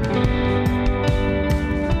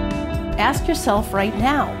 Ask yourself right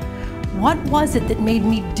now, what was it that made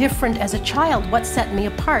me different as a child? What set me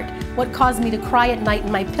apart? What caused me to cry at night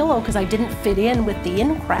in my pillow because I didn't fit in with the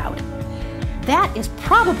in crowd? That is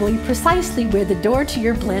probably precisely where the door to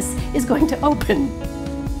your bliss is going to open.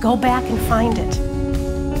 Go back and find it.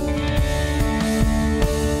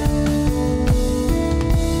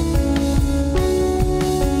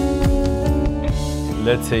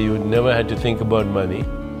 Let's say you never had to think about money,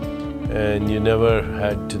 and you never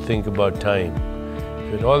had to think about time. If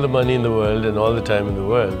you had all the money in the world and all the time in the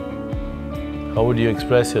world, how would you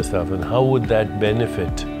express yourself, and how would that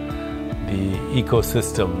benefit the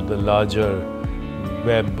ecosystem, the larger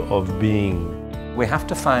web of being? We have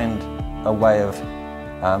to find a way of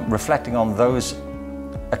reflecting on those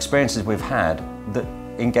experiences we've had that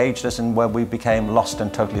engaged us and where we became lost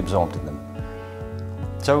and totally absorbed in them.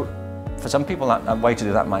 So, for some people, a way to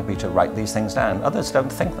do that might be to write these things down. Others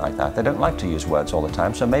don't think like that. They don't like to use words all the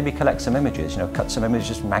time, so maybe collect some images, cut some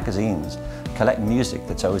images from magazines, collect music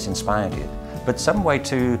that's always inspired you. But some way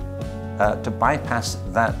to bypass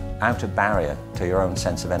that outer barrier to your own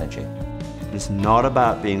sense of energy. It's not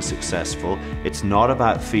about being successful. It's not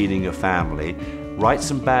about feeding your family. Write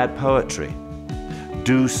some bad poetry.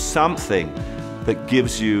 Do something that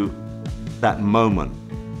gives you that moment.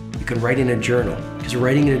 You can write in a journal, because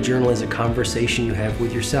writing in a journal is a conversation you have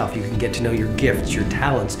with yourself. You can get to know your gifts, your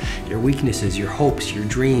talents, your weaknesses, your hopes, your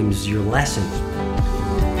dreams, your lessons.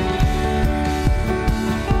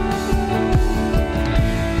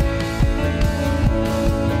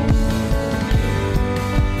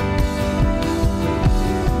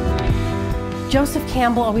 Joseph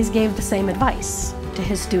Campbell always gave the same advice to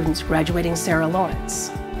his students graduating Sarah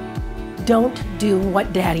Lawrence. Don't do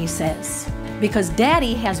what Daddy says, because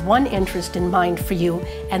Daddy has one interest in mind for you,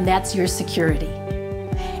 and that's your security.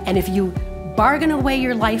 And if you bargain away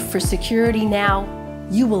your life for security now,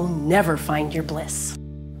 you will never find your bliss.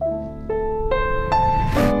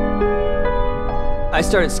 I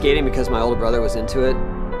started skating because my older brother was into it,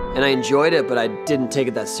 and I enjoyed it, but I didn't take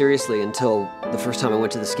it that seriously until the first time I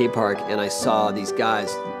went to the skate park and I saw these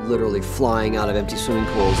guys literally flying out of empty swimming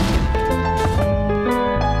pools.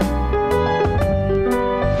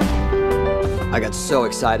 I got so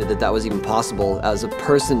excited that that was even possible as a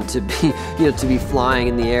person to be, to be flying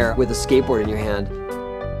in the air with a skateboard in your hand.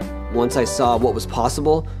 Once I saw what was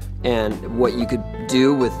possible and what you could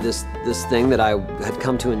do with this thing that I had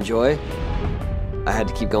come to enjoy, I had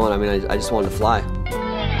to keep going. I mean, I just wanted to fly.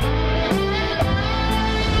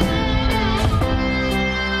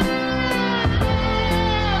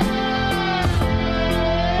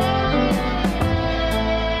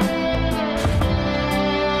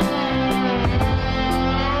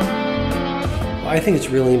 I think it's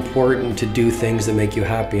really important to do things that make you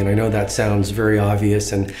happy, and I know that sounds very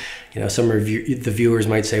obvious, and some of the viewers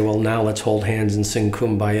might say, well, now let's hold hands and sing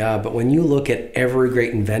Kumbaya. But when you look at every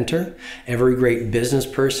great inventor, every great business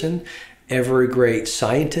person, every great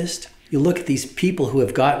scientist, you look at these people who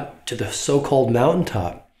have gotten to the so-called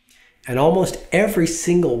mountaintop, and almost every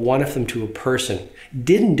single one of them to a person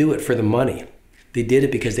didn't do it for the money. They did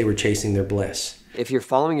it because they were chasing their bliss. If you're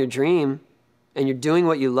following your dream and you're doing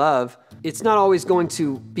what you love, it's not always going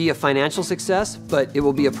to be a financial success, but it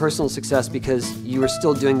will be a personal success because you are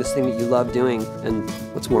still doing this thing that you love doing, and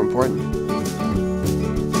what's more important.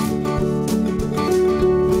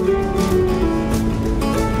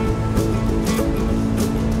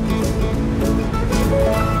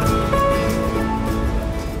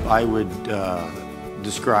 I would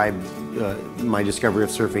describe my discovery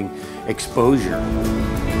of surfing exposure.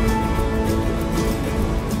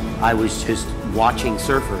 I was just watching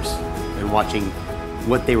surfers and watching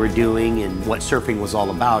what they were doing and what surfing was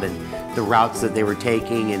all about and the routes that they were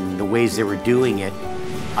taking and the ways they were doing it.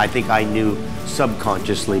 I think I knew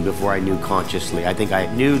subconsciously before I knew consciously. I think I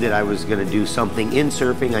knew that I was going to do something in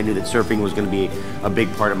surfing. I knew that surfing was going to be a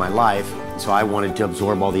big part of my life, so I wanted to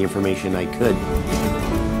absorb all the information I could.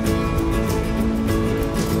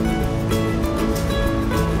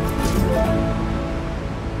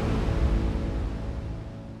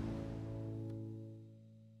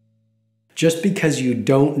 Just because you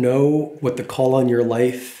don't know what the call on your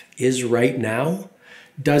life is right now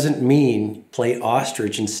doesn't mean play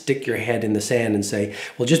ostrich and stick your head in the sand and say,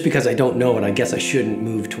 well, just because I don't know it, I guess I shouldn't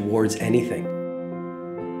move towards anything.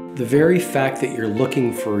 The very fact that you're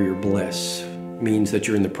looking for your bliss means that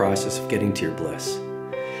you're in the process of getting to your bliss.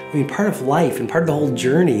 I mean, part of life and part of the whole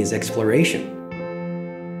journey is exploration.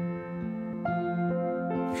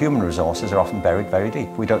 Human resources are often buried very deep.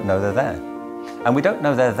 We don't know they're there. And we don't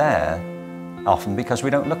know they're there often because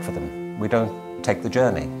we don't look for them. We don't take the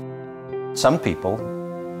journey. Some people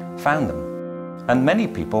found them, and many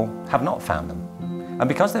people have not found them. And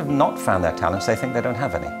because they've not found their talents, they think they don't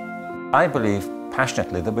have any. I believe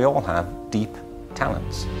passionately that we all have deep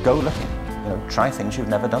talents. Go looking, try things you've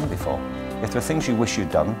never done before. If there are things you wish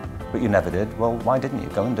you'd done, but you never did, well, why didn't you?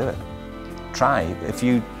 Go and do it. Try. If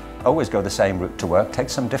you always go the same route to work,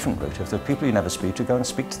 take some different route. If there are people you never speak to, go and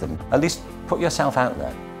speak to them. At least put yourself out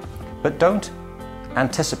there. But don't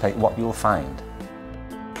anticipate what you'll find.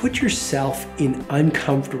 Put yourself in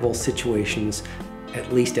uncomfortable situations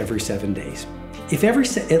at least every 7 days. If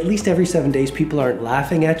at least every 7 days people aren't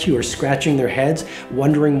laughing at you or scratching their heads,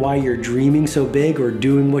 wondering why you're dreaming so big or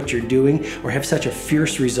doing what you're doing or have such a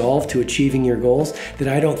fierce resolve to achieving your goals, then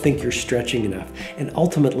I don't think you're stretching enough. And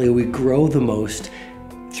ultimately, we grow the most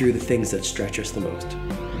through the things that stretch us the most.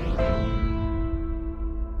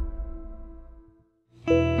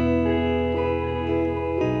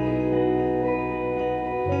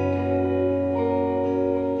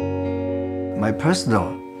 My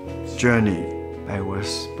personal journey, I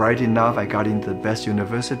was bright enough, I got into the best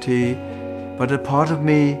university, but a part of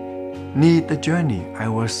me needed the journey. I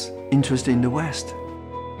was interested in the West.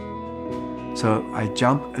 So I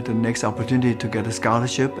jumped at the next opportunity to get a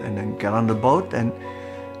scholarship and then get on the boat and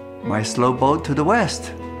my slow boat to the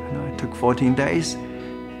West. It took 14 days.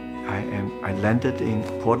 I landed in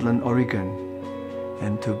Portland, Oregon,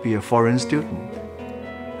 and to be a foreign student,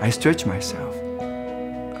 I stretched myself.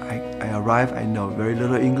 I arrived, I know very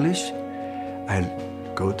little English. I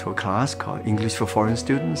go to a class called English for Foreign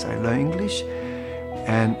Students. I learn English,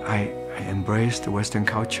 and I embrace the Western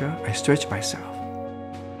culture. I stretch myself.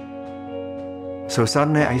 So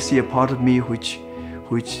suddenly I see a part of me which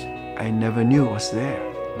I never knew was there.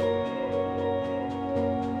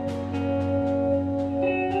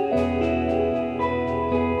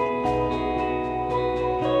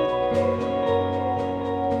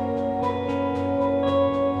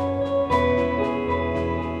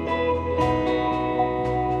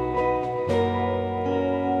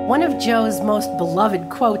 One of Joe's most beloved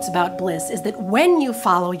quotes about bliss is that when you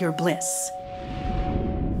follow your bliss,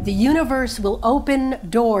 the universe will open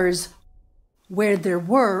doors where there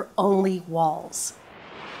were only walls.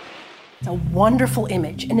 It's a wonderful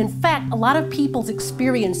image. And in fact, a lot of people's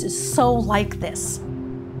experience is so like this.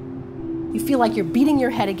 You feel like you're beating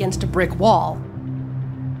your head against a brick wall.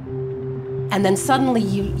 And then suddenly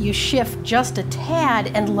you shift just a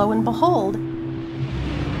tad, and lo and behold,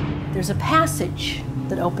 there's a passage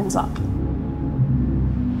that opens up.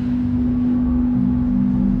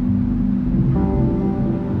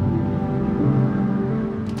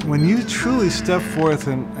 When you truly step forth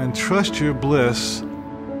and trust your bliss,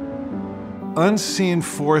 unseen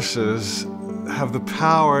forces have the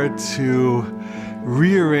power to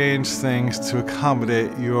rearrange things to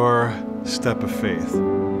accommodate your step of faith.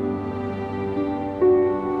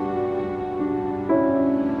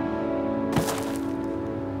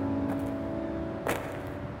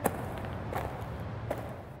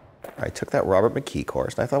 I took that Robert McKee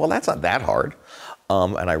course, and I thought, well, that's not that hard.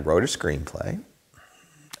 And I wrote a screenplay,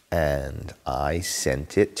 and I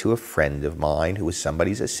sent it to a friend of mine who was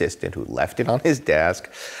somebody's assistant who left it on his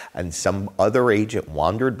desk, and some other agent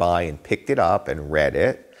wandered by and picked it up and read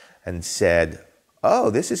it and said, oh,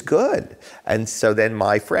 this is good. And so then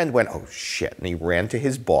my friend went, oh shit, and he ran to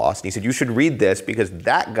his boss, and he said, you should read this because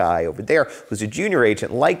that guy over there who's a junior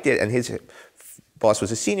agent liked it, and his boss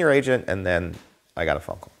was a senior agent, and then I got a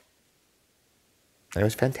phone call. And it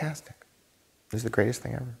was fantastic. It was the greatest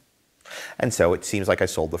thing ever. And so it seems like I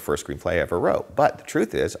sold the first screenplay I ever wrote. But the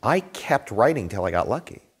truth is, I kept writing till I got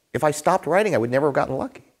lucky. If I stopped writing, I would never have gotten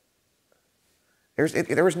lucky.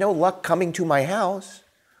 There was no luck coming to my house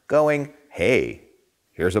going, hey,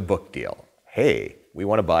 here's a book deal. Hey, we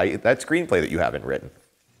want to buy that screenplay that you haven't written.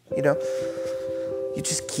 You know, you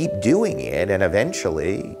just keep doing it, and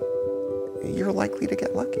eventually you're likely to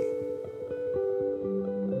get lucky.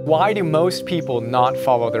 Why do most people not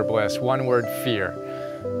follow their bliss? One word, fear,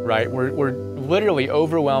 right? We're literally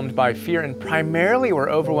overwhelmed by fear, and primarily we're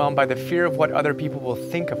overwhelmed by the fear of what other people will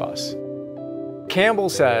think of us. Campbell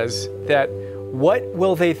says that what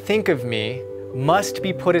will they think of me must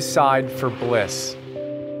be put aside for bliss.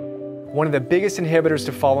 One of the biggest inhibitors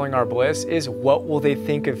to following our bliss is what will they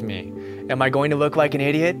think of me? Am I going to look like an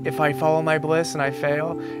idiot if I follow my bliss and I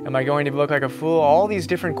fail? Am I going to look like a fool? All these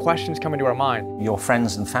different questions come into our mind. Your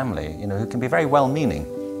friends and family, you know, who can be very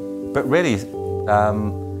well-meaning, but really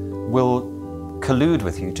will collude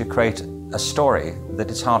with you to create a story that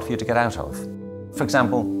it's hard for you to get out of. For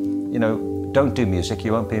example, you know, don't do music,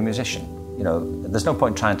 you won't be a musician. You know, there's no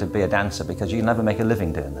point trying to be a dancer because you'll never make a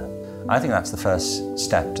living doing that. I think that's the first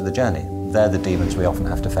step to the journey. They're the demons we often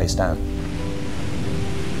have to face down.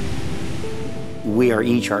 We are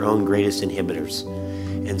each our own greatest inhibitors.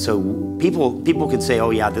 And so people could say, oh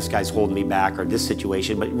yeah, this guy's holding me back, or this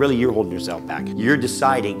situation, but really you're holding yourself back. You're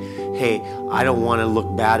deciding, hey, I don't want to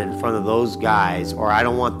look bad in front of those guys, or I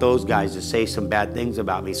don't want those guys to say some bad things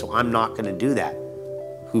about me, so I'm not going to do that.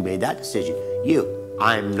 Who made that decision? You.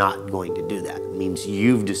 I'm not going to do that. It means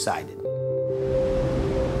you've decided.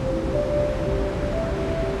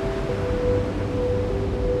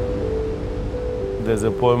 There's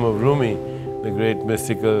a poem of Rumi, the great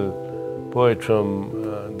mystical poet from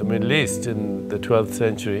the Middle East in the 12th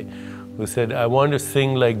century, who said, I want to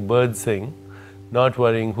sing like birds sing, not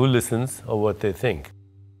worrying who listens or what they think.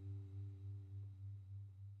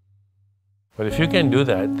 But if you can do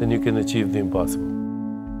that, then you can achieve the impossible.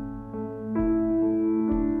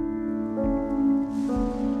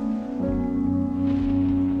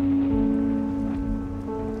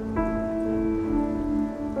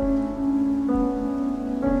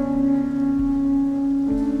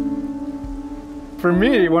 For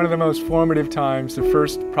me, one of the most formative times, the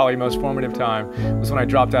first probably most formative time, was when I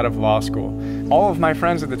dropped out of law school. All of my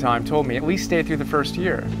friends at the time told me at least stay through the first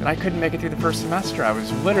year, and I couldn't make it through the first semester. I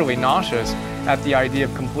was literally nauseous at the idea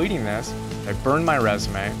of completing this. I burned my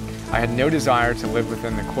resume. I had no desire to live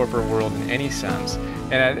within the corporate world in any sense.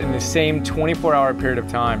 And in the same 24-hour period of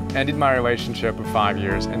time, ended my relationship of 5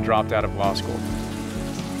 years and dropped out of law school.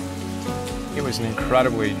 It was an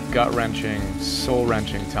incredibly gut-wrenching,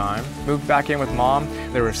 soul-wrenching time. Moved back in with Mom.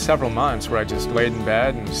 There were several months where I just laid in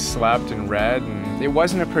bed and slept and read, and it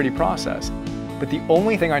wasn't a pretty process. But the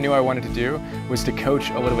only thing I knew I wanted to do was to coach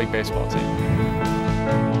a Little League baseball team.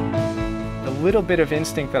 The little bit of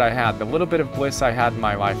instinct that I had, the little bit of bliss I had in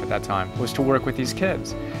my life at that time was to work with these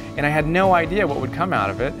kids. And I had no idea what would come out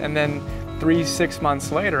of it, and then 3-6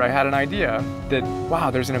 months later, I had an idea that,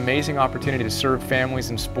 wow, there's an amazing opportunity to serve families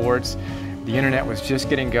in sports. The internet was just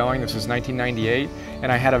getting going. This was 1998,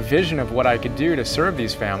 and I had a vision of what I could do to serve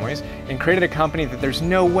these families and created a company that there's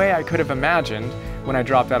no way I could have imagined when I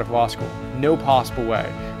dropped out of law school. No possible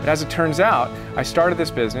way. But as it turns out, I started this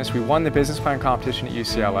business. We won the business plan competition at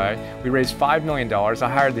UCLA. We raised $5 million. I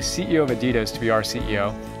hired the CEO of Adidas to be our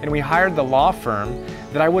CEO, and we hired the law firm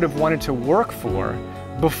that I would have wanted to work for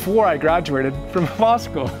before I graduated from law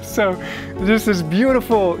school. So just this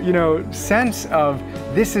beautiful, sense of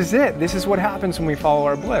this is it. This is what happens when we follow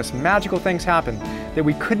our bliss. Magical things happen that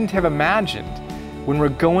we couldn't have imagined when we're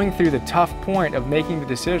going through the tough point of making the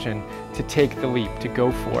decision to take the leap, to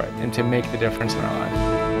go for it, and to make the difference in our life.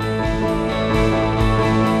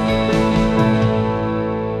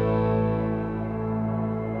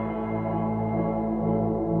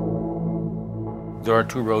 There are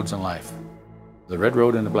two roads in life, the red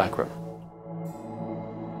road and the black road.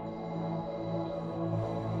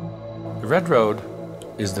 red road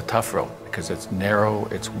is the tough road because it's narrow,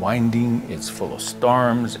 it's winding, it's full of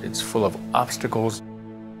storms, it's full of obstacles.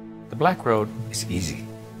 The black road is easy.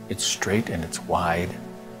 It's straight and it's wide,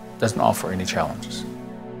 doesn't offer any challenges.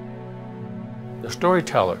 The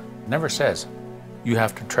storyteller never says, you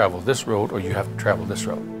have to travel this road or you have to travel this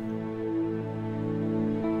road.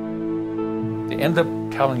 They end up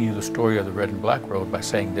telling you the story of the red and black road by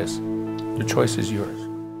saying this: the choice is yours.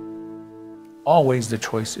 Always the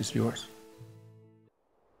choice is yours.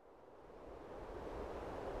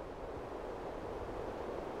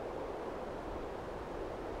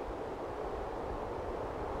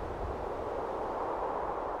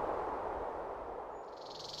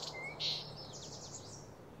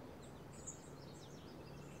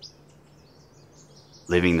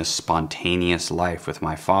 Living this spontaneous life with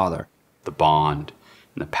my father, the bond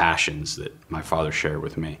and the passions that my father shared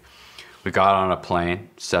with me. We got on a plane,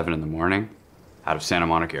 7 in the morning, out of Santa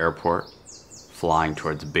Monica Airport, flying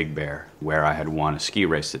towards Big Bear, where I had won a ski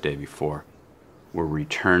race the day before. We're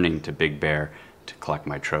returning to Big Bear to collect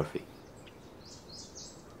my trophy.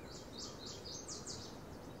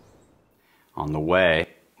 On the way,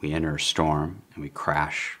 we enter a storm and we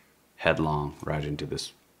crash headlong right into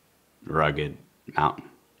this rugged mountain,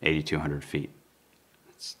 8,200 feet.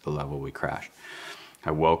 That's the level we crashed.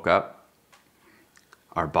 I woke up.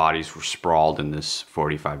 Our bodies were sprawled in this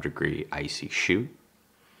 45-degree icy chute.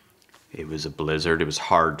 It was a blizzard. It was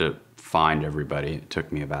hard to find everybody. It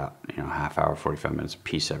took me about half hour, 45 minutes to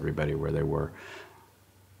piece everybody where they were.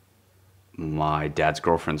 My dad's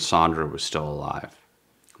girlfriend, Sandra, was still alive.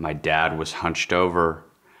 My dad was hunched over,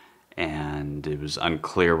 and it was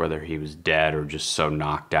unclear whether he was dead or just so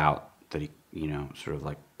knocked out that he, sort of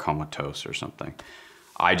like comatose or something.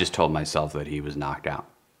 I just told myself that he was knocked out.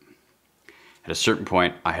 At a certain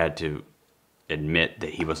point, I had to admit that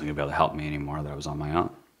he wasn't going to be able to help me anymore, that I was on my own.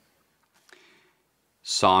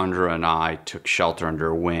 Sandra and I took shelter under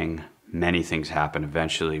a wing. Many things happened.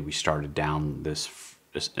 Eventually, we started down this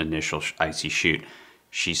initial icy chute.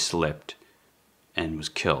 She slipped and was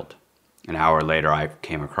killed. An hour later, I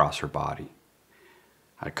came across her body.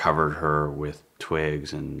 I covered her with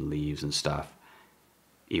twigs and leaves and stuff,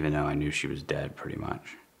 even though I knew she was dead pretty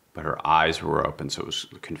much. But her eyes were open, so it was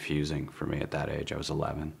confusing for me at that age. I was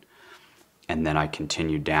 11. And then I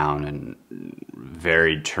continued down, and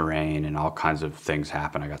varied terrain and all kinds of things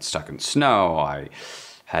happened. I got stuck in snow. I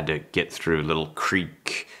had to get through little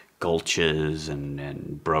creek gulches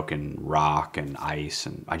and broken rock and ice.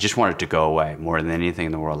 And I just wanted it to go away. More than anything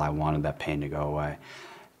in the world, I wanted that pain to go away.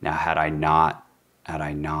 Now, had I not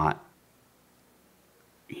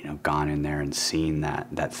gone in there and seen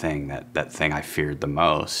that thing I feared the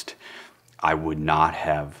most, I would not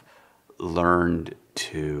have learned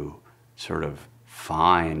to sort of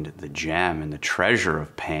find the gem and the treasure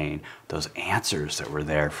of pain, those answers that were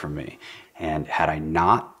there for me. And had I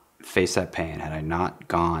not faced that pain, had I not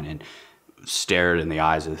gone and stared in the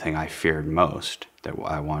eyes of the thing I feared most, that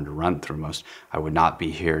I wanted to run through most, I would not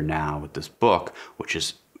be here now with this book, which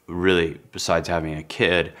is really, besides having a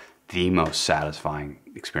kid, the most satisfying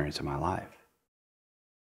experience of my life.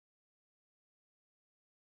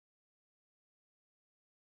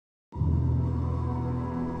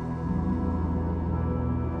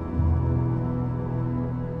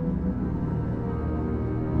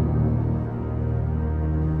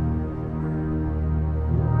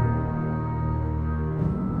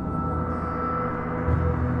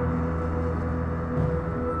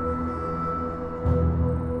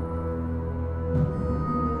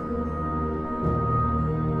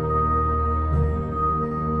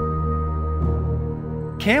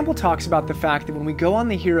 Campbell talks about the fact that when we go on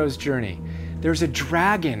the hero's journey, there's a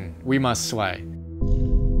dragon we must slay.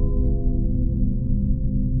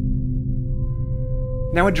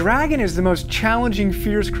 Now, a dragon is the most challenging,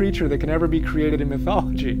 fierce creature that can ever be created in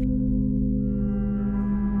mythology.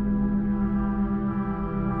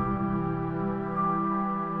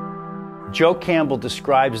 Joe Campbell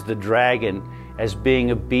describes the dragon as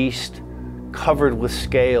being a beast covered with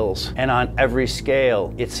scales, and on every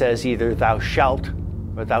scale it says either thou shalt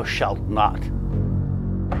or thou shalt not.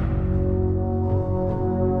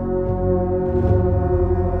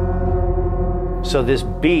 So this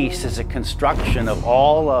beast is a construction of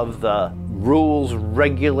all of the rules,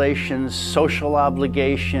 regulations, social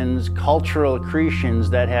obligations, cultural accretions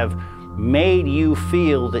that have made you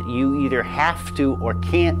feel that you either have to or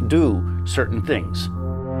can't do certain things.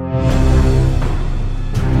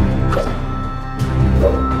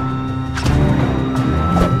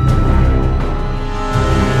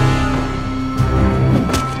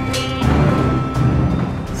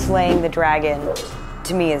 Slaying the dragon,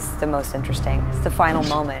 to me, is the most interesting. It's the final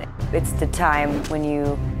moment. It's the time when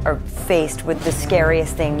you are faced with the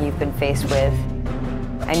scariest thing you've been faced with,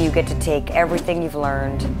 and you get to take everything you've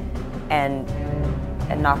learned and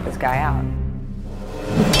knock this guy out.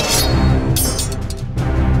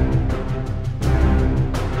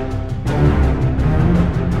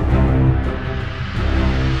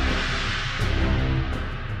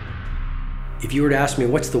 If you were to ask me,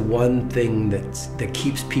 what's the one thing that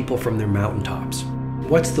keeps people from their mountaintops?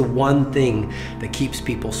 What's the one thing that keeps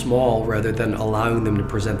people small rather than allowing them to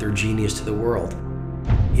present their genius to the world?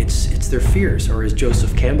 It's their fears, or as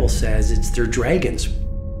Joseph Campbell says, it's their dragons.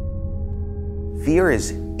 Fear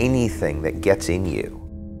is anything that gets in you.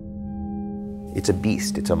 It's a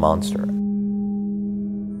beast, it's a monster.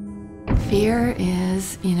 Fear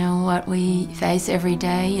is, what we face every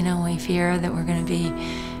day. We fear that we're going to be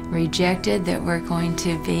rejected, that we're going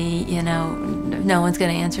to be, no one's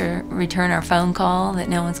going to return our phone call, that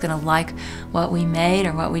no one's going to like what we made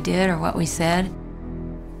or what we did or what we said.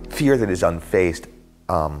 Fear that is unfaced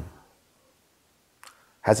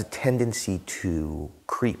has a tendency to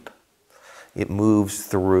creep. It moves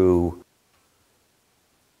through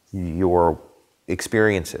your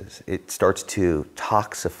experiences. It starts to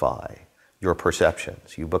toxify your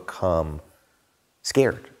perceptions. You become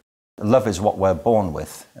scared. Love is what we're born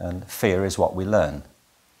with, and fear is what we learn.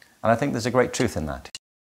 And I think there's a great truth in that.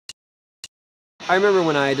 I remember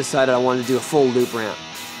when I decided I wanted to do a full loop ramp,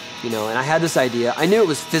 and I had this idea. I knew it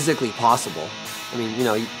was physically possible. I mean, you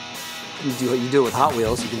do it with Hot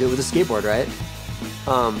Wheels, you can do it with a skateboard, right?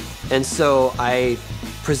 And so I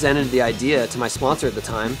presented the idea to my sponsor at the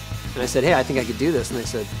time, and I said, hey, I think I could do this. And they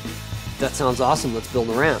said, that sounds awesome, let's build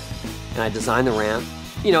a ramp. And I designed the ramp.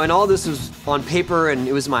 And all this was on paper, and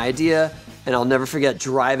it was my idea, and I'll never forget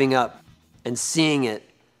driving up and seeing it,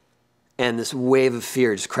 and this wave of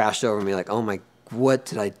fear just crashed over me, like, oh my,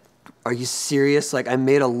 are you serious? Like, I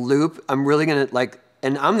made a loop, I'm really gonna,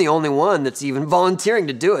 and I'm the only one that's even volunteering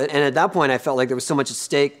to do it, and at that point I felt like there was so much at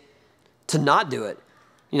stake to not do it.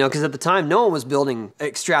 Because at the time, no one was building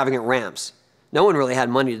extravagant ramps. No one really had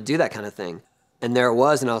money to do that kind of thing. And there it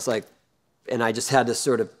was, and I was like, and I just had to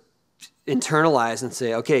sort of internalize and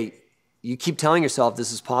say, okay, you keep telling yourself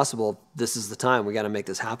this is possible, this is the time, we got to make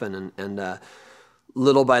this happen. And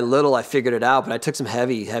little by little I figured it out, but I took some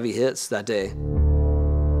heavy hits that day.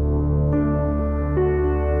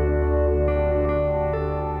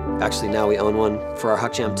 Actually, now we own one for our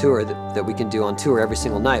Huck Jam tour that we can do on tour every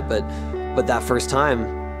single night, but that first time,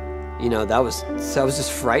 that was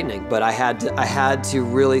just frightening, but I had to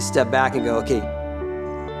really step back and go, okay,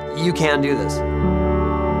 you can do this.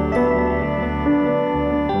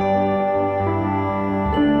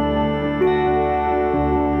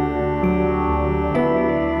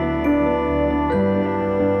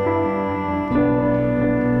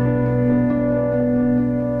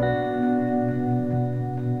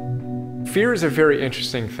 Fear is a very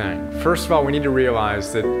interesting thing. First of all, we need to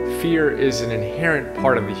realize that fear is an inherent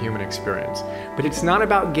part of the human experience. But it's not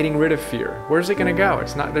about getting rid of fear. Where's it going to go?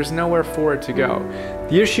 There's nowhere for it to go.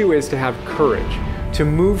 The issue is to have courage, to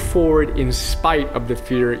move forward in spite of the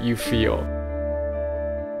fear you feel.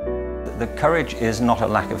 The courage is not a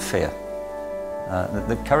lack of fear.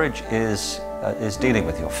 The courage is dealing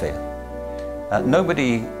with your fear.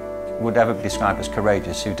 Nobody would ever be described as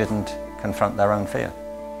courageous who didn't confront their own fear.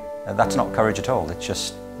 That's not courage at all. It's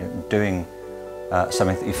just doing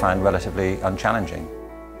something that you find relatively unchallenging.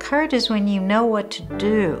 Courage is when you know what to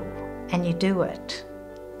do and you do it.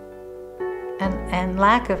 And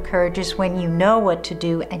lack of courage is when you know what to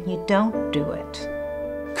do and you don't do it.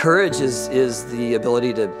 Courage is the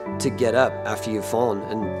ability to get up after you've fallen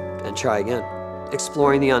and try again.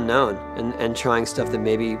 Exploring the unknown and trying stuff that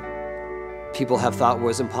maybe people have thought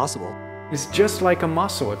was impossible. It's just like a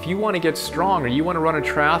muscle. If you want to get strong, or you want to run a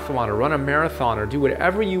triathlon or run a marathon or do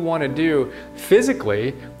whatever you want to do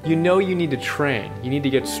physically, you need to train. You need to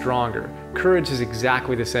get stronger. Courage is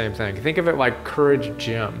exactly the same thing. Think of it like courage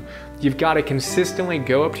gym. You've got to consistently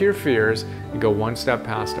go up to your fears and go one step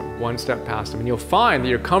past them, one step past them. And you'll find that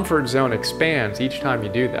your comfort zone expands each time you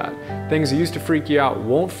do that. Things that used to freak you out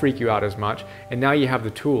won't freak you out as much. And now you have the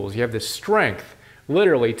tools. You have the strength,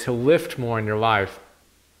 literally, to lift more in your life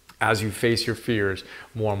as you face your fears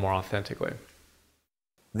more and more authentically.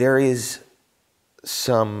 There is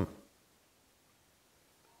some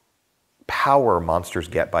power monsters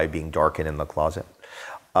get by being darkened in the closet.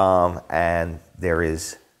 And there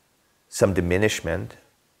is some diminishment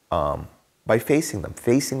by facing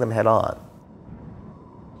them head on.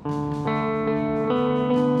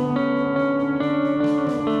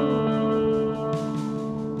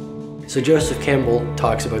 So Joseph Campbell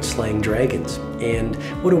talks about slaying dragons. And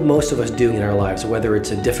what do most of us do in our lives? Whether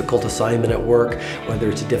it's a difficult assignment at work, whether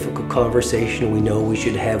it's a difficult conversation we know we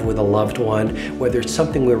should have with a loved one, whether it's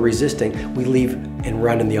something we're resisting, we leave and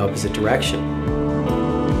run in the opposite direction.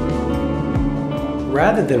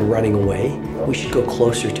 Rather than running away, we should go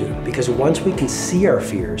closer to it, because once we can see our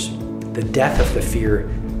fears, the death of the fear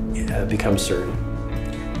becomes certain.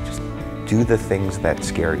 Just do the things that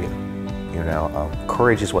scare you. You know,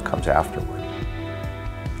 courage is what comes afterward.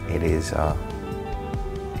 It is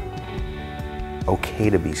okay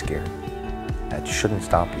to be scared. That shouldn't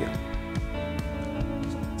stop you.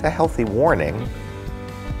 It's a healthy warning,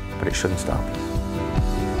 but it shouldn't stop you.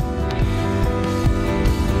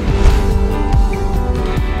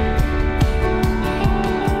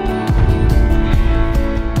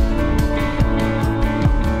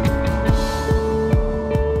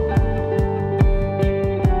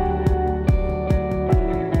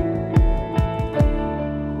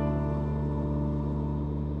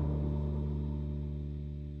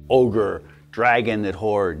 Ogre, dragon that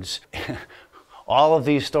hoards. All of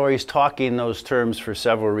these stories talk in those terms for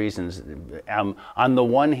several reasons. On the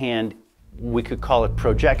one hand, we could call it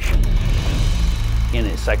projection in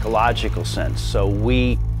a psychological sense. So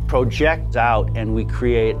we project out and we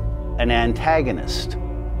create an antagonist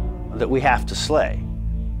that we have to slay.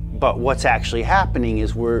 But what's actually happening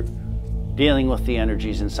is we're dealing with the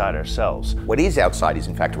energies inside ourselves. What is outside is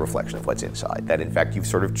in fact a reflection of what's inside, that in fact you've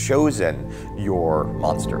sort of chosen your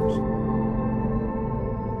monsters.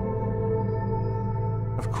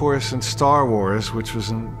 Of course, in Star Wars, which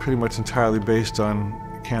was pretty much entirely based on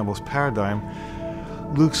Campbell's paradigm,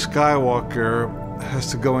 Luke Skywalker has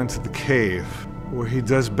to go into the cave where he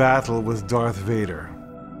does battle with Darth Vader,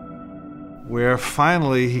 where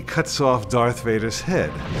finally he cuts off Darth Vader's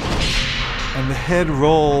head. And the head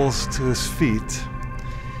rolls to his feet,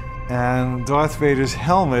 and Darth Vader's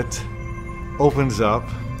helmet opens up,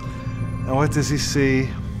 and what does he see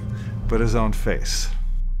but his own face?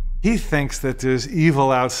 He thinks that there's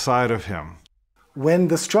evil outside of him. When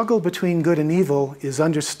the struggle between good and evil is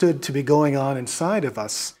understood to be going on inside of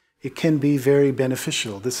us, it can be very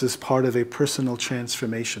beneficial. This is part of a personal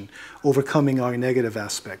transformation, overcoming our negative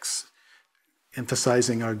aspects,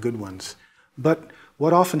 emphasizing our good ones. But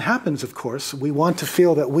what often happens, of course, we want to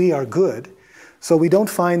feel that we are good, so we don't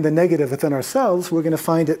find the negative within ourselves, we're going to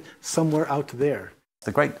find it somewhere out there.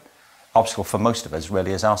 The great obstacle for most of us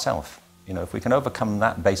really is ourself. You know, if we can overcome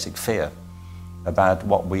that basic fear about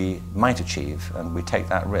what we might achieve and we take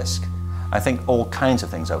that risk, I think all kinds of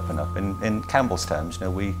things open up. In Campbell's terms, you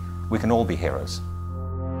know, we can all be heroes.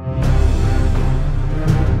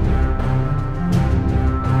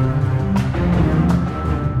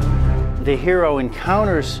 The hero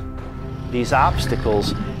encounters these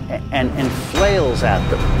obstacles and flails at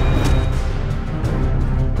them.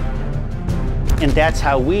 And that's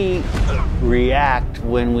how we react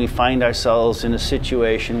when we find ourselves in a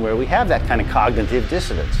situation where we have that kind of cognitive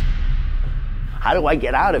dissonance. How do I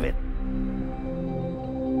get out of it?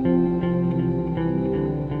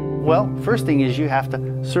 Well, first thing is you have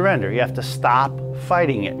to surrender. You have to stop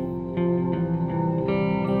fighting it.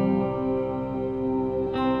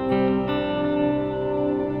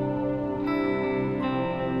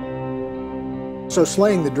 So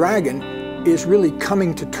slaying the dragon is really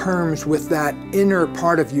coming to terms with that inner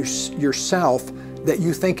part of yourself that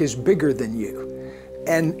you think is bigger than you.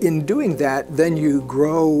 And in doing that, then you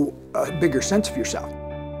grow a bigger sense of yourself.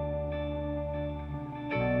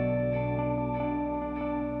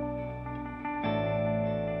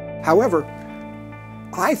 However,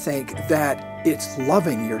 I think that it's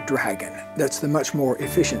loving your dragon that's the much more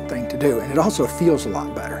efficient thing to do, and it also feels a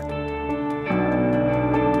lot better.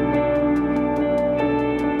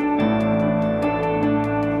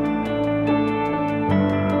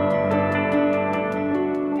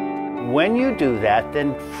 When you do that,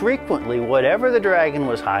 then frequently whatever the dragon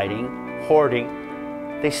was hiding, hoarding,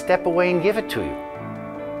 they step away and give it to you.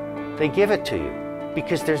 They give it to you.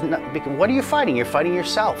 Because there's not, because what are you fighting? You're fighting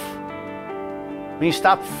yourself. When you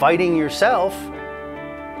stop fighting yourself,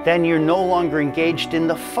 then you're no longer engaged in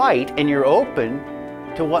the fight and you're open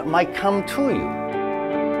to what might come to you.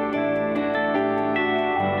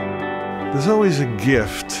 There's always a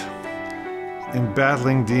gift in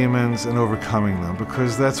battling demons and overcoming them,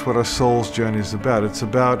 because that's what our soul's journey is about. It's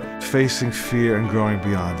about facing fear and growing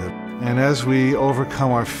beyond it. And as we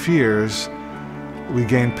overcome our fears, we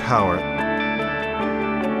gain power.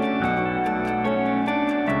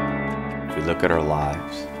 If we look at our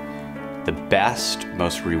lives, the best,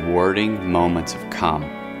 most rewarding moments have come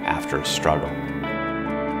after a struggle.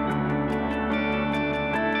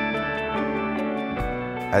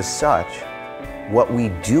 as such, what we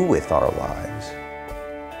do with our lives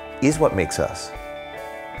is what makes us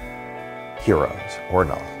heroes or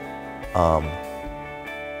not.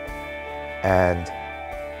 And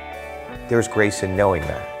there's grace in knowing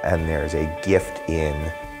that, and there's a gift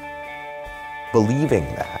in believing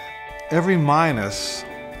that. Every minus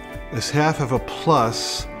is half of a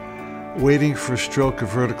plus waiting for a stroke of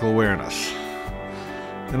vertical awareness.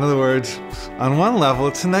 In other words, on one level,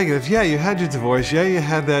 it's a negative. Yeah, you had your divorce. Yeah, you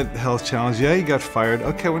had that health challenge. Yeah, you got fired.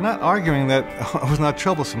 Okay, we're not arguing that it was not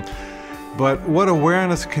troublesome. But what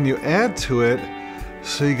awareness can you add to it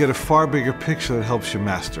so you get a far bigger picture that helps you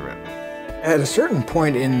master it? At a certain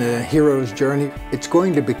point in the hero's journey, it's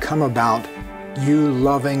going to become about you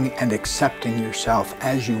loving and accepting yourself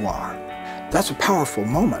as you are. That's a powerful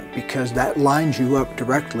moment because that lines you up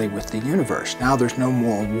directly with the universe. Now there's no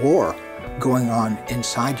more war going on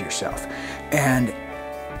inside yourself. And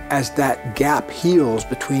as that gap heals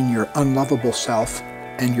between your unlovable self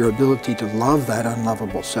and your ability to love that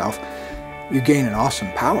unlovable self, you gain an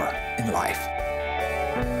awesome power in life.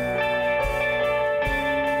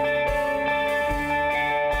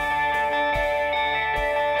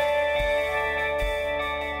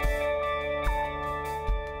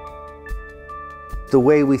 The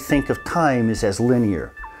way we think of time is as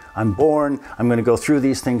linear. I'm born, I'm going to go through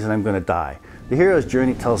these things, and I'm going to die. The hero's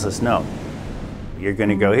journey tells us no. You're going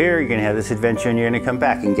to go here, you're going to have this adventure, and you're going to come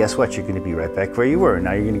back. And guess what? You're going to be right back where you were.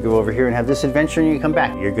 Now you're going to go over here and have this adventure, and you come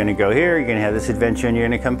back. You're going to go here, you're going to have this adventure, and you're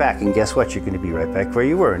going to come back. And guess what? You're going to be right back where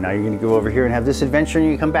you were. Now you're going to go over here and have this adventure, and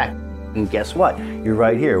you come back. And guess what? You're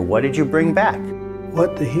right here. What did you bring back?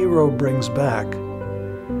 What the hero brings back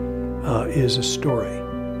is a story.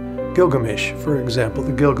 Gilgamesh, for example,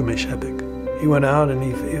 the Gilgamesh epic. He went out and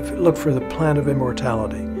he looked for the plant of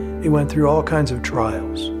immortality. He went through all kinds of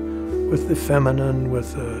trials with the feminine,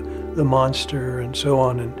 with the monster, and so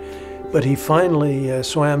on. But he finally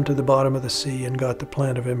swam to the bottom of the sea and got the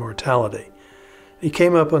plant of immortality. He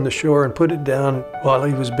came up on the shore and put it down. While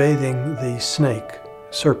he was bathing, the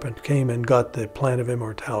serpent came and got the plant of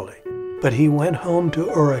immortality. But he went home to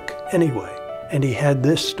Uruk anyway, and he had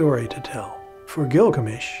this story to tell. For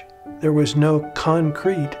Gilgamesh, there was no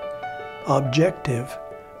concrete, objective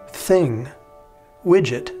thing,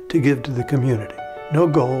 widget to give to the community. No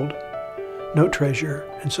gold, no treasure,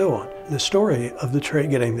 and so on. The story of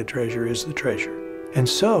getting the treasure is the treasure. And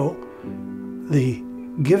so, the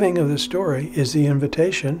giving of the story is the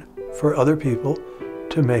invitation for other people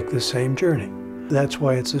to make the same journey. That's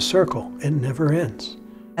why it's a circle. It never ends.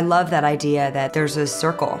 I love that idea that there's a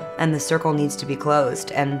circle and the circle needs to be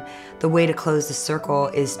closed. And the way to close the circle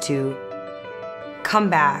is to come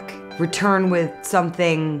back, return with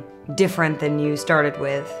something different than you started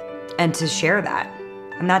with, and to share that.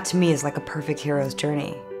 And that to me is like a perfect hero's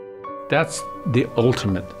journey. That's the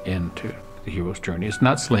ultimate end to the hero's journey. It's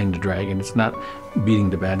not slaying the dragon, it's not beating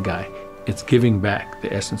the bad guy. It's giving back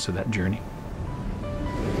the essence of that journey.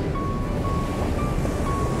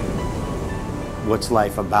 What's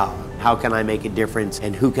life about? How can I make a difference,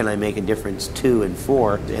 and who can I make a difference to and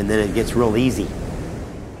for? And then it gets real easy.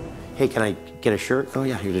 Hey, can I get a shirt? Oh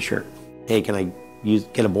yeah, here's a shirt. Hey, can I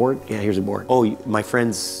get a board? Yeah, here's a board. Oh, my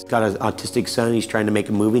friend's got an autistic son, he's trying to make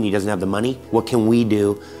a movie and he doesn't have the money. What can we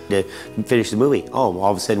do to finish the movie? Oh,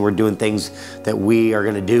 all of a sudden we're doing things that we are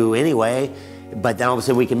gonna do anyway, but then all of a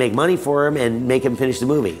sudden we can make money for him and make him finish the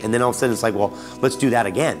movie. And then all of a sudden it's like, well, let's do that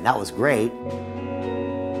again. That was great.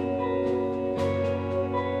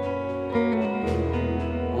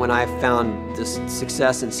 When I found this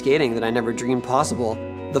success in skating that I never dreamed possible,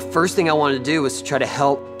 the first thing I wanted to do was to try to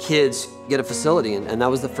help kids get a facility, and that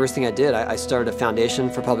was the first thing I did. I started a foundation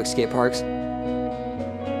for public skate parks.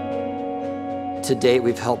 To date,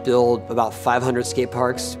 we've helped build about 500 skate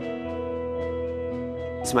parks.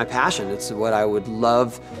 It's my passion. It's what I would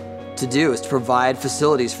love to do, is to provide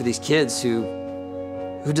facilities for these kids who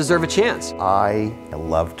deserve a chance. I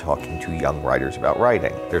love talking to young writers about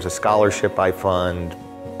writing. There's a scholarship I fund,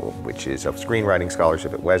 which is a screenwriting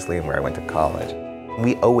scholarship at Wesleyan, where I went to college.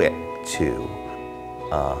 We owe it to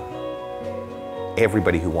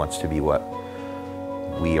everybody who wants to be what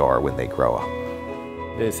we are when they grow up.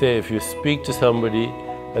 They say if you speak to somebody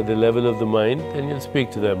at the level of the mind, then you'll speak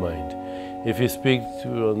to their mind. If you speak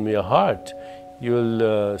on your heart,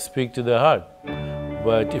 you'll speak to their heart.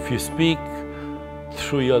 But if you speak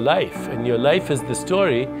through your life, and your life is the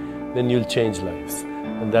story, then you'll change lives.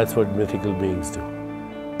 And that's what mythical beings do.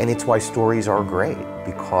 And it's why stories are great,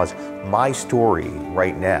 because my story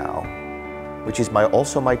right now, which is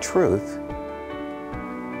also my truth,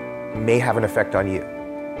 may have an effect on you.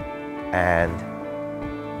 And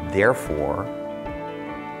therefore,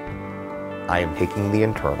 I am taking the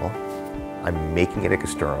internal, I'm making it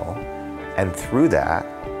external, and through that,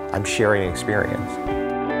 I'm sharing an experience.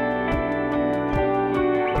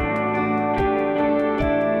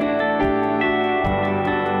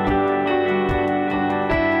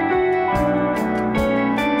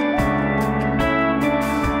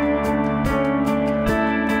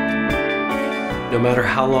 No matter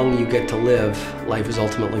how long you get to live, life is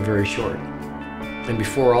ultimately very short. And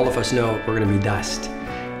before all of us know it, we're going to be dust.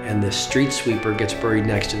 And the street sweeper gets buried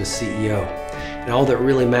next to the CEO. And all that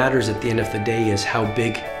really matters at the end of the day is how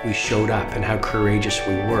big we showed up and how courageous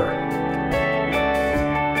we were.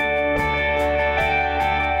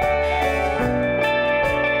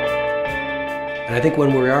 And I think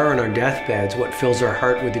when we are on our deathbeds, what fills our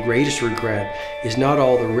heart with the greatest regret is not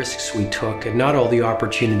all the risks we took, and not all the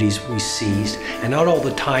opportunities we seized, and not all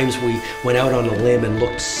the times we went out on a limb and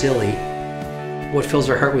looked silly. What fills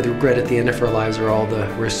our heart with regret at the end of our lives are all the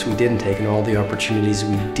risks we didn't take and all the opportunities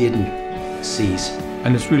we didn't seize.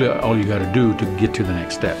 And it's really all you got to do to get to the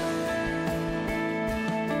next step.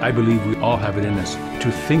 I believe we all have it in us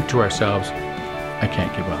to think to ourselves, I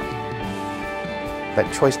can't give up.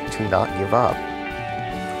 That choice to not give up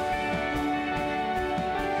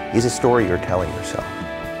is a story you're telling yourself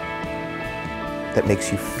that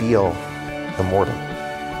makes you feel immortal,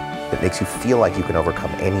 that makes you feel like you can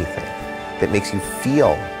overcome anything, that makes you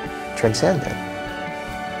feel transcendent.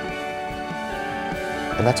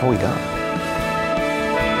 And that's all we got.